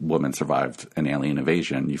this woman survived an alien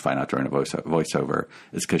invasion, you find out during a voiceover,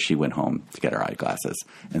 is because she went home to get her eyeglasses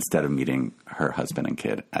instead of meeting her husband and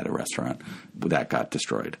kid at a restaurant that got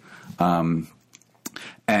destroyed. The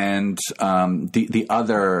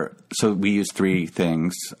other, so we used 3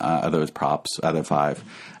 things of those props out of 5,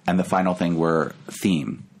 and the final thing were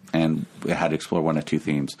theme, and we had to explore 1 or 2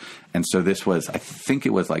 themes. And so this was, I think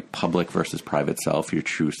it was like public versus private self, your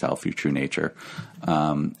true nature.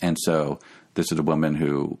 And so this is a woman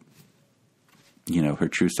who, her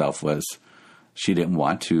true self was, she didn't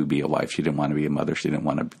want to be a wife. She didn't want to be a mother. She didn't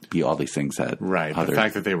want to be all these things that right. The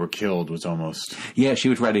fact that they were killed was almost she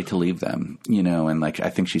was ready to leave them. And like I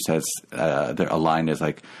think she says a line is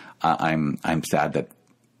like, I'm sad that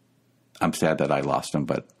I lost them,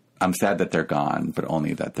 but I'm sad that they're gone, but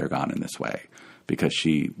only that they're gone in this way, because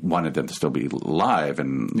she wanted them to still be alive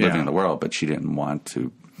and living in the world, but she didn't want to.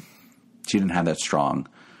 She didn't have that strong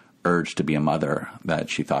urge to be a mother that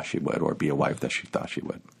she thought she would, or be a wife that she thought she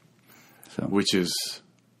would. So. Which is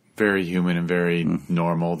very human and very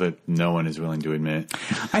normal that no one is willing to admit.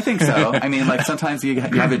 I think so. I mean, like sometimes you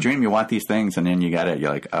have a dream, you want these things, and then you get it. You're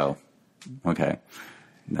like, oh, okay.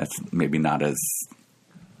 That's maybe not as...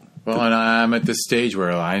 Well, and I'm at this stage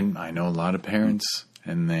where I know a lot of parents,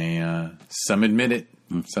 and they some admit it.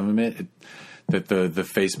 Some admit it. That the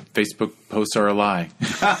Facebook posts are a lie.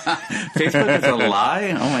 Facebook is a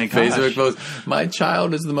lie? Oh, my gosh. Facebook posts, my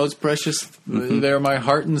child is the most precious. They're my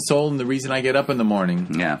heart and soul and the reason I get up in the morning.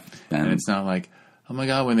 Yeah. And it's not like, oh, my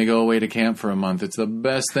God, when they go away to camp for a month, it's the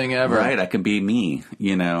best thing ever. Right. I can be me,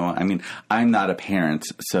 I mean, I'm not a parent,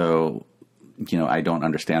 so... I don't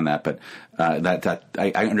understand that, but that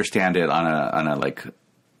I understand it on a like...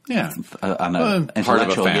 Yeah, on a part of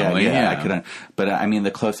a family. Yeah. But I mean,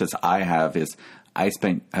 the closest I have is I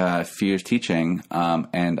spent a few years teaching,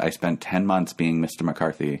 and I spent 10 months being Mr.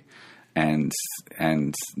 McCarthy, and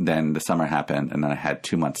then the summer happened, and then I had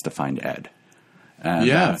 2 months to find Ed. And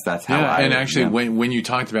that's how I. And actually, when you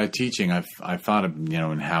talked about teaching, I thought of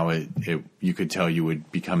and how it you could tell you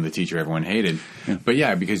would become the teacher everyone hated, but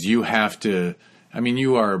because you have to. I mean,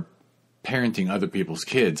 you are parenting other people's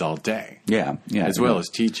kids all day. As well as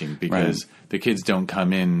teaching, because the kids don't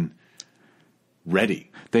come in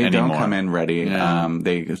ready. They anymore. don't come in ready. Yeah.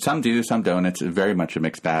 Some do, some don't. It's very much a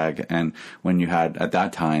mixed bag. And when you had, at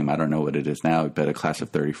that time, I don't know what it is now, but a class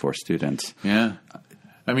of 34 students. Yeah.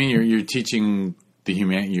 I mean, you're teaching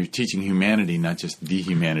you're teaching humanity, not just the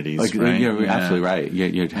humanities, right? You're absolutely right.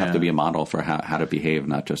 You have to be a model for how to behave,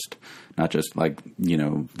 not just like,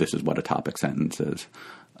 this is what a topic sentence is.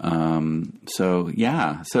 And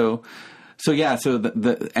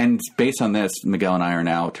based on this, Miguel and I are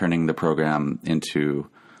now turning the program into,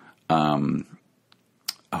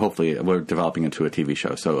 hopefully we're developing into a TV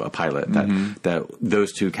show. So a pilot that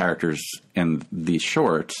those 2 characters in these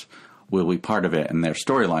shorts will be part of it, and their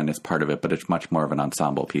storyline is part of it, but it's much more of an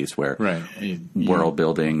ensemble piece where world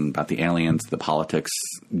building about the aliens, the politics,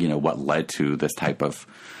 what led to this type of,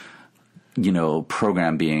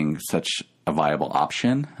 program being such a viable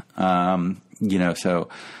option.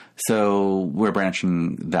 So we're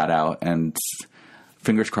branching that out, and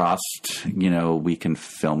fingers crossed, we can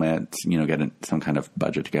film it, get some kind of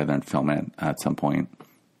budget together and film it at some point,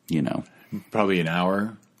 Probably an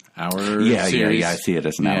hour Yeah, series. I see it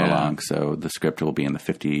as an hour long, so the script will be in the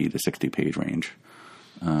 50 to 60 page range.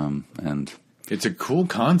 And it's a cool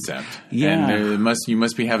concept. Yeah. And you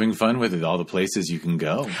must be having fun with it, all the places you can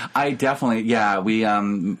go. I definitely, we,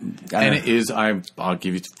 and it is, I'll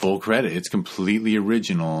give you full credit, it's completely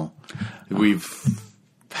original. We've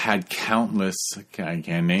had countless, I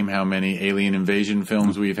can't name how many alien invasion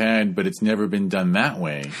films we've had, but it's never been done that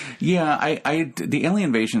way. Yeah, the alien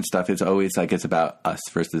invasion stuff is always like it's about us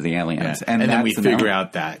versus the aliens. Yeah. And then we figure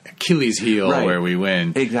out that Achilles heel where we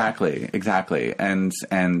win. Exactly. And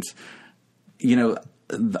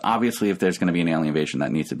obviously if there's going to be an alien invasion,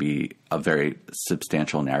 that needs to be a very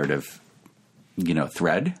substantial narrative,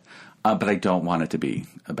 thread. But I don't want it to be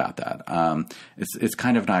about that. It's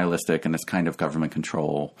kind of nihilistic, and it's kind of government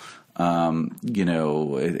control.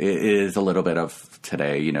 It is a little bit of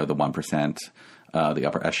today, the 1%, the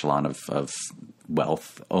upper echelon of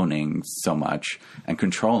wealth owning so much and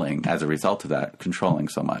controlling as a result of that, controlling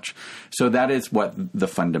so much. So that is what the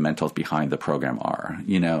fundamentals behind the program are,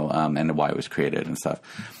 and why it was created and stuff.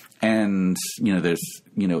 And, there's,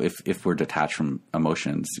 if we're detached from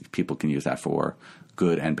emotions, people can use that for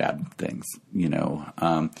good and bad things,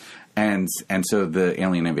 and so the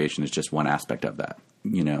alien invasion is just one aspect of that,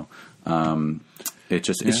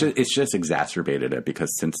 it's just exacerbated it, because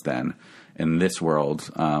since then in this world,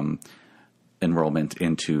 enrollment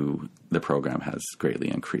into the program has greatly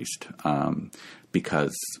increased,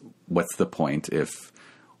 because what's the point if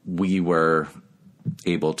we were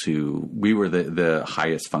the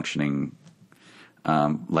highest functioning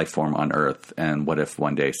life form on Earth, and what if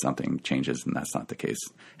one day something changes and that's not the case,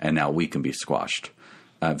 and now we can be squashed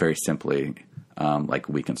very simply, like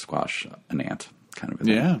we can squash an ant, kind of a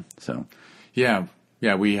thing. Yeah. So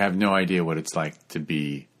we have no idea what it's like to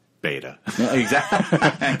be beta.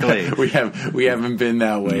 Exactly. we haven't been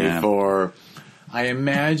that way for, I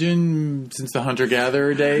imagine, since the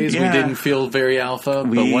hunter-gatherer days. We didn't feel very alpha,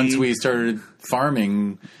 but once we started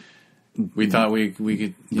farming, we thought we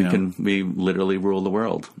could, we literally rule the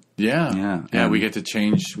world. Yeah. We get to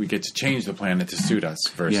change the planet to suit us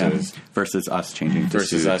versus us changing to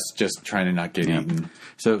versus suit. us just trying to not get eaten.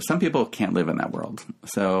 So some people can't live in that world.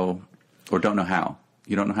 Or don't know how.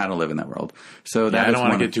 You don't know how to live in that world. So that I don't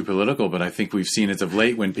want to get too political, but I think we've seen as of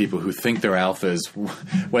late when people who think they're alphas,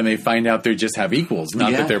 when they find out they just have equals,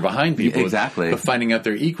 not that they're behind people. Exactly. But finding out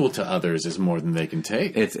they're equal to others is more than they can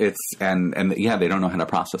take. They don't know how to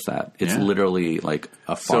process that. It's literally like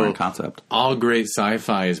a foreign concept. All great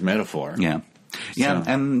sci-fi is metaphor. Yeah. Yeah,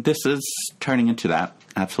 and this is turning into that.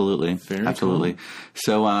 Absolutely. Very absolutely. Cool.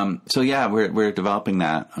 So we're developing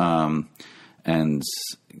that. And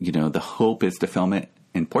the hope is to film it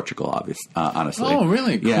in Portugal, honestly. Oh,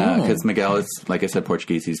 really? Cool. Yeah, because Miguel is, like I said,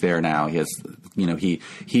 Portuguese. He's there now. He has, he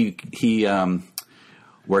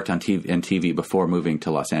worked on TV before moving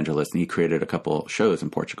to Los Angeles, and he created a couple shows in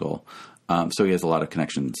Portugal. So he has a lot of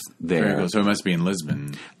connections there. Very cool. So it must be in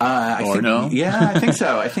Lisbon. No? Yeah, I think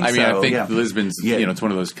so. I think Lisbon's, it's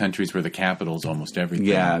one of those countries where the capital's almost everything.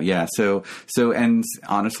 Yeah. So, and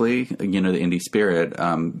honestly, the indie spirit,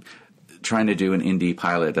 trying to do an indie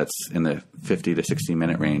pilot that's in the 50 to 60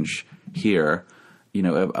 minute range here,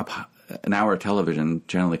 an hour of television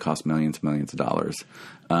generally costs millions of dollars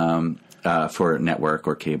for network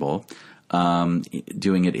or cable.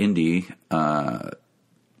 Doing it indie,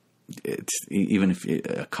 it's even if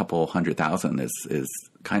a couple 100,000 is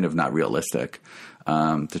kind of not realistic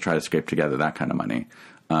to try to scrape together that kind of money.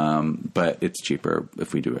 But it's cheaper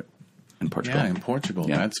if we do it in Portugal. Yeah, in Portugal.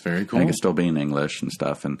 Yeah. That's very cool. And it can still be in English and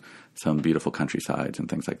stuff, and some beautiful countrysides and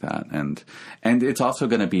things like that. And it's also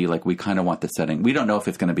going to be like, we kind of want the setting. We don't know if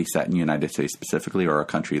it's going to be set in the United States specifically or a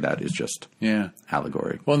country that is just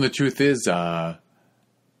allegory. Well, and the truth is, the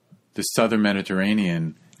Southern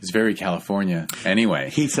Mediterranean is very California anyway.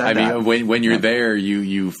 He said that. I mean, when you're there,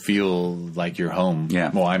 you feel like you're home. Yeah.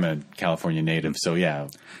 Well, I'm a California native, so yeah.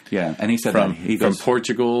 Yeah, and he said from that. From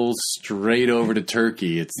Portugal straight over to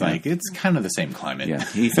Turkey, it's like, it's kind of the same climate. Yeah,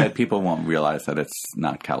 he said people won't realize that it's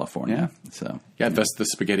not California. Yeah. So thus the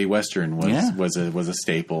spaghetti western was a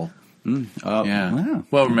staple. Wow.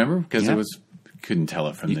 Well, remember, because it was couldn't tell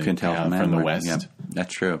it from from the west. Yeah,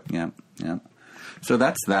 that's true. Yeah. So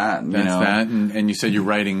that's that. That's that. And you said you're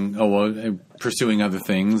writing, pursuing other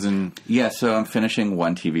things. And yeah, so I'm finishing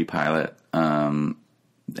one TV pilot, and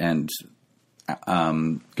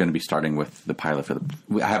going to be starting with the pilot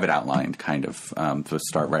I have it outlined kind of, to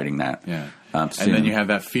start writing that. Yeah. And then you have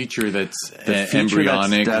that feature that's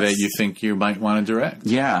embryonic that you think you might want to direct.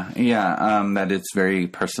 Yeah. That it's very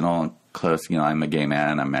personal and close. I'm a gay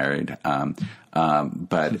man. I'm married.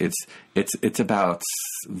 But it's about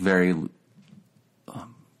very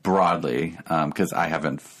broadly, because I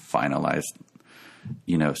haven't finalized,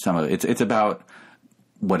 some of it. It's about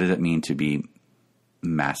what does it mean to be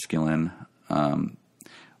masculine,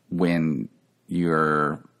 when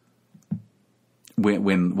you're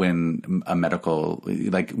when a medical,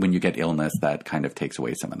 like when you get illness that kind of takes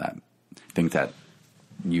away some of that things that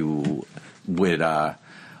you would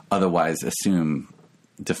otherwise assume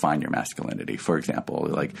define your masculinity. For example,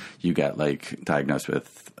 like you get diagnosed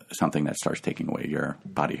with something that starts taking away your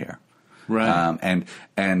body hair. Right. And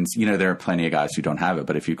there are plenty of guys who don't have it,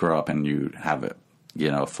 but if you grow up and you have it,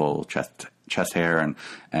 full chest hair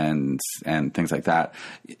and things like that,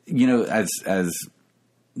 as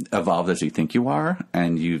evolved as you think you are,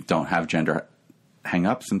 and you don't have gender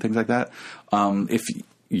hang-ups and things like that,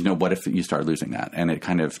 what if you start losing that? And it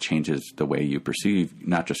kind of changes the way you perceive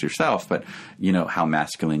not just yourself, but, how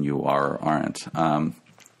masculine you are or aren't. And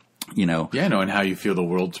how you feel the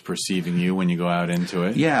world's perceiving you when you go out into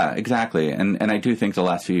it. Yeah, exactly. And I do think the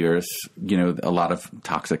last few years, a lot of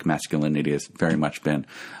toxic masculinity has very much been,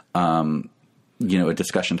 a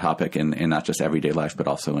discussion topic in not just everyday life, but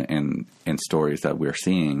also in stories that we're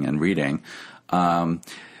seeing and reading. I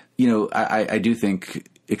do think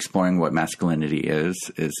exploring what masculinity is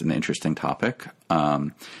an interesting topic.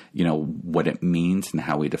 What it means and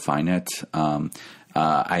how we define it.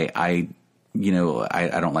 I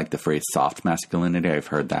don't like the phrase soft masculinity. I've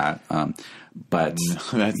heard that. But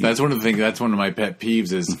that's one of the things, that's one of my pet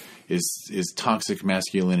peeves is toxic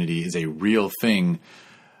masculinity is a real thing.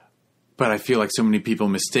 But I feel like so many people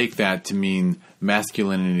mistake that to mean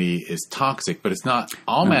masculinity is toxic, but it's not.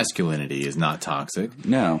 All masculinity is not toxic.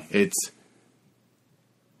 No. It's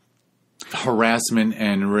harassment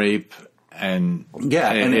and rape and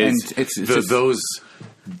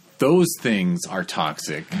those things are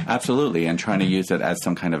toxic. Absolutely. And trying to use it as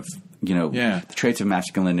some kind of, the traits of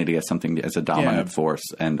masculinity as something, as a dominant force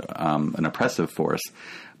and an oppressive force.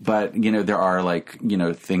 But, there are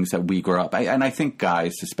things that we grow up. And I think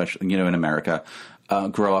guys, especially, in America,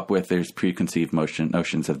 grow up with there's preconceived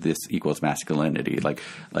notions of this equals masculinity, like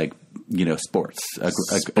sports,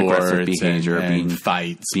 aggressive behavior, and being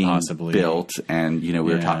fights, being possibly built, and we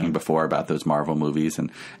were talking before about those Marvel movies,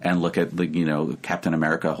 and look at Captain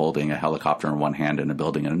America holding a helicopter in one hand and a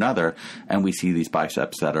building in another, and we see these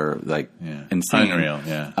biceps that are insane, unreal,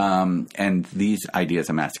 and these ideas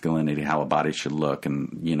of masculinity, how a body should look,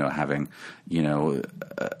 and having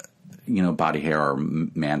body hair or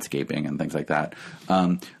manscaping and things like that.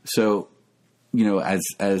 So,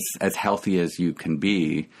 as healthy as you can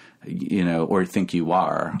be, or think you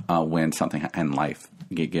are, when something in life,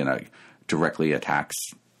 directly attacks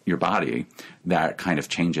your body, that kind of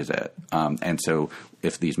changes it. And so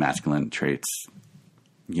if these masculine traits,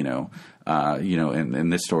 in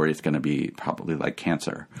this story, it's going to be probably like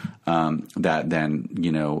cancer, that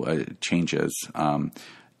then, changes,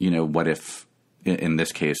 what if, in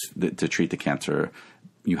this case, to treat the cancer,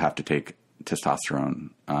 you have to take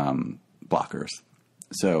testosterone blockers.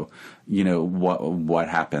 So, what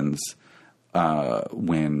happens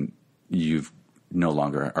when you no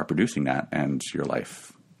longer are producing that, and your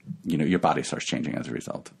life, your body starts changing as a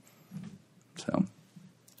result. So,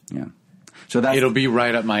 yeah. So that it'll be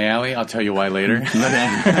right up my alley. I'll tell you why later.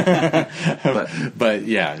 but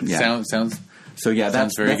yeah. Sounds. So yeah,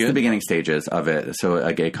 that's good. The beginning stages of it. So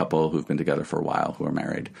a gay couple who've been together for a while, who are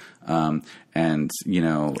married, and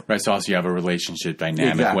right. So also you have a relationship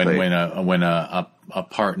dynamic. Exactly. when a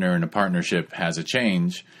partner in a partnership has a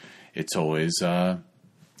change, it's always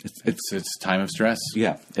it's a time of stress.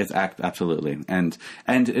 Yeah, it's absolutely, and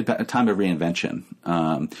a time of reinvention.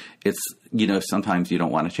 It's sometimes you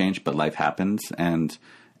don't want to change, but life happens, and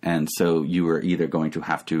so you are either going to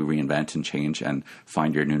have to reinvent and change and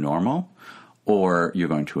find your new normal, or you're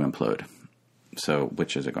going to implode. So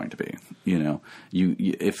which is it going to be?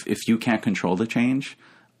 If you can't control the change,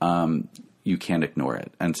 you can't ignore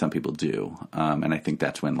it. And some people do. And I think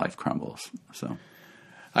that's when life crumbles. So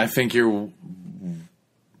I think you're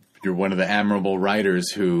one of the admirable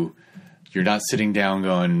writers who you're not sitting down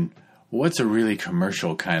going, what's a really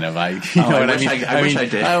commercial kind of I wish I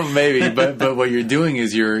did. Oh, maybe, but what you're doing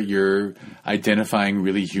is you're identifying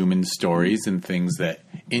really human stories and things that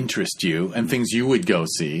interest you and things you would go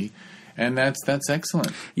see. And that's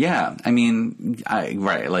excellent. Yeah, I mean,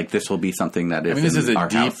 right. Like this will be something that is. This is a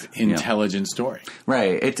deep, house, intelligent story.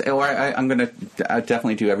 Right. I'm going to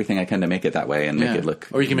definitely do everything I can to make it that way and make it look.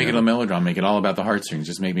 Or you can make it a melodrama, make it all about the heartstrings.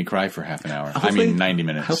 Just make me cry for half an hour. 90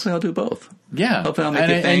 minutes. Hopefully, I'll do both. Yeah, hopefully, I'll make you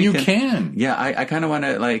think. And you can. Yeah, I kind of want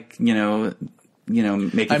to make you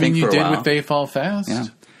think. I mean, you for did a while. with They Fall Fast. Yeah.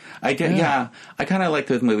 I did. Yeah, I kind of like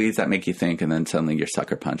those movies that make you think, and then suddenly you're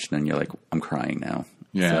sucker punched, and then you're like, I'm crying now.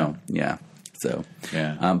 Yeah. So,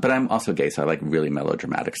 but I'm also gay, so I like really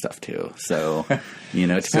melodramatic stuff too. So, it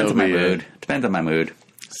depends on my mood. Depends on my mood.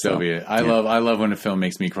 So be it. I love when a film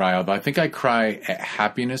makes me cry. But I think I cry at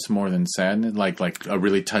happiness more than sadness. Like a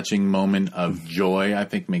really touching moment of joy, I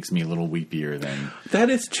think makes me a little weepier than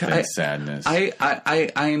sadness.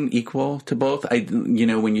 I'm equal to both.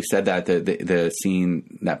 When you said that, the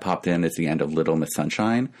scene that popped in is the end of Little Miss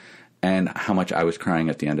Sunshine. And how much I was crying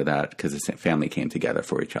at the end of that because the family came together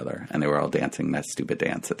for each other and they were all dancing that stupid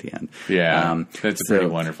dance at the end. Yeah, that's a pretty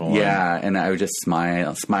wonderful one. Yeah, and I was just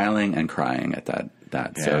smiling and crying at that.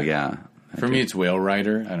 Yeah. So yeah. For me, it's Whale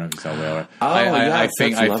Rider. I don't know if you saw Whale Rider. I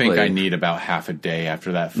think I need about half a day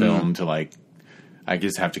after that film to I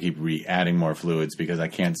just have to keep adding more fluids because I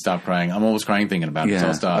can't stop crying. I'm almost crying thinking about it, so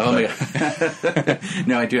I'll stop. Oh, yeah.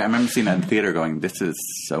 No, I do. I remember seeing that in theater going, this is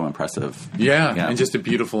so impressive. Yeah, and just a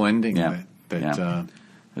beautiful ending. Yeah. It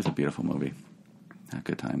was a beautiful movie.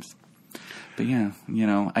 Good times. But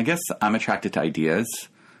I guess I'm attracted to ideas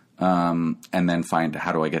and then find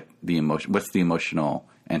how do I get the emotion, what's the emotional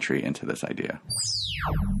entry into this idea.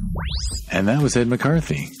 And that was Ed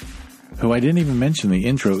McCarthy, who I didn't even mention in the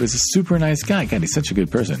intro, is a super nice guy. God, he's such a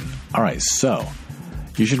good person. All right, so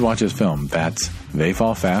you should watch his film. That's They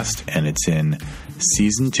Fall Fast, and it's in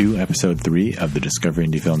Season 2, Episode 3 of the Discover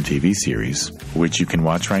Indie Film TV series, which you can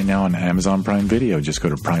watch right now on Amazon Prime Video. Just go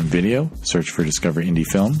to Prime Video, search for Discover Indie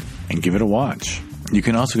Film, and give it a watch. You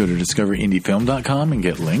can also go to discoverindiefilm.com and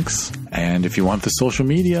get links. And if you want the social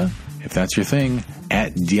media, if that's your thing,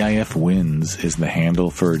 @DIFWins is the handle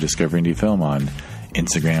for Discover Indie Film on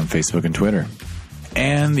Instagram, Facebook, and Twitter.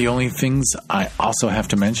 And the only things I also have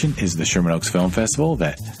to mention is the Sherman Oaks Film Festival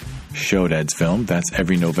that showed Ed's film. That's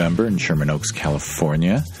every November in Sherman Oaks,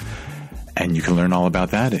 California. And you can learn all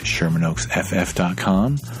about that at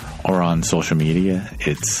ShermanOaksFF.com or on social media.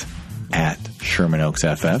 It's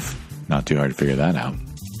 @ShermanOaksFF. Not too hard to figure that out.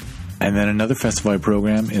 And then another festival I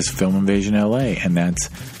program is Film Invasion LA, and that's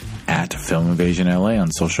 @Film Invasion LA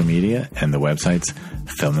on social media, and the website's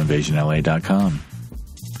filminvasionla.com.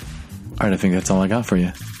 All right, I think that's all I got for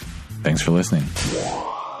you. Thanks for listening.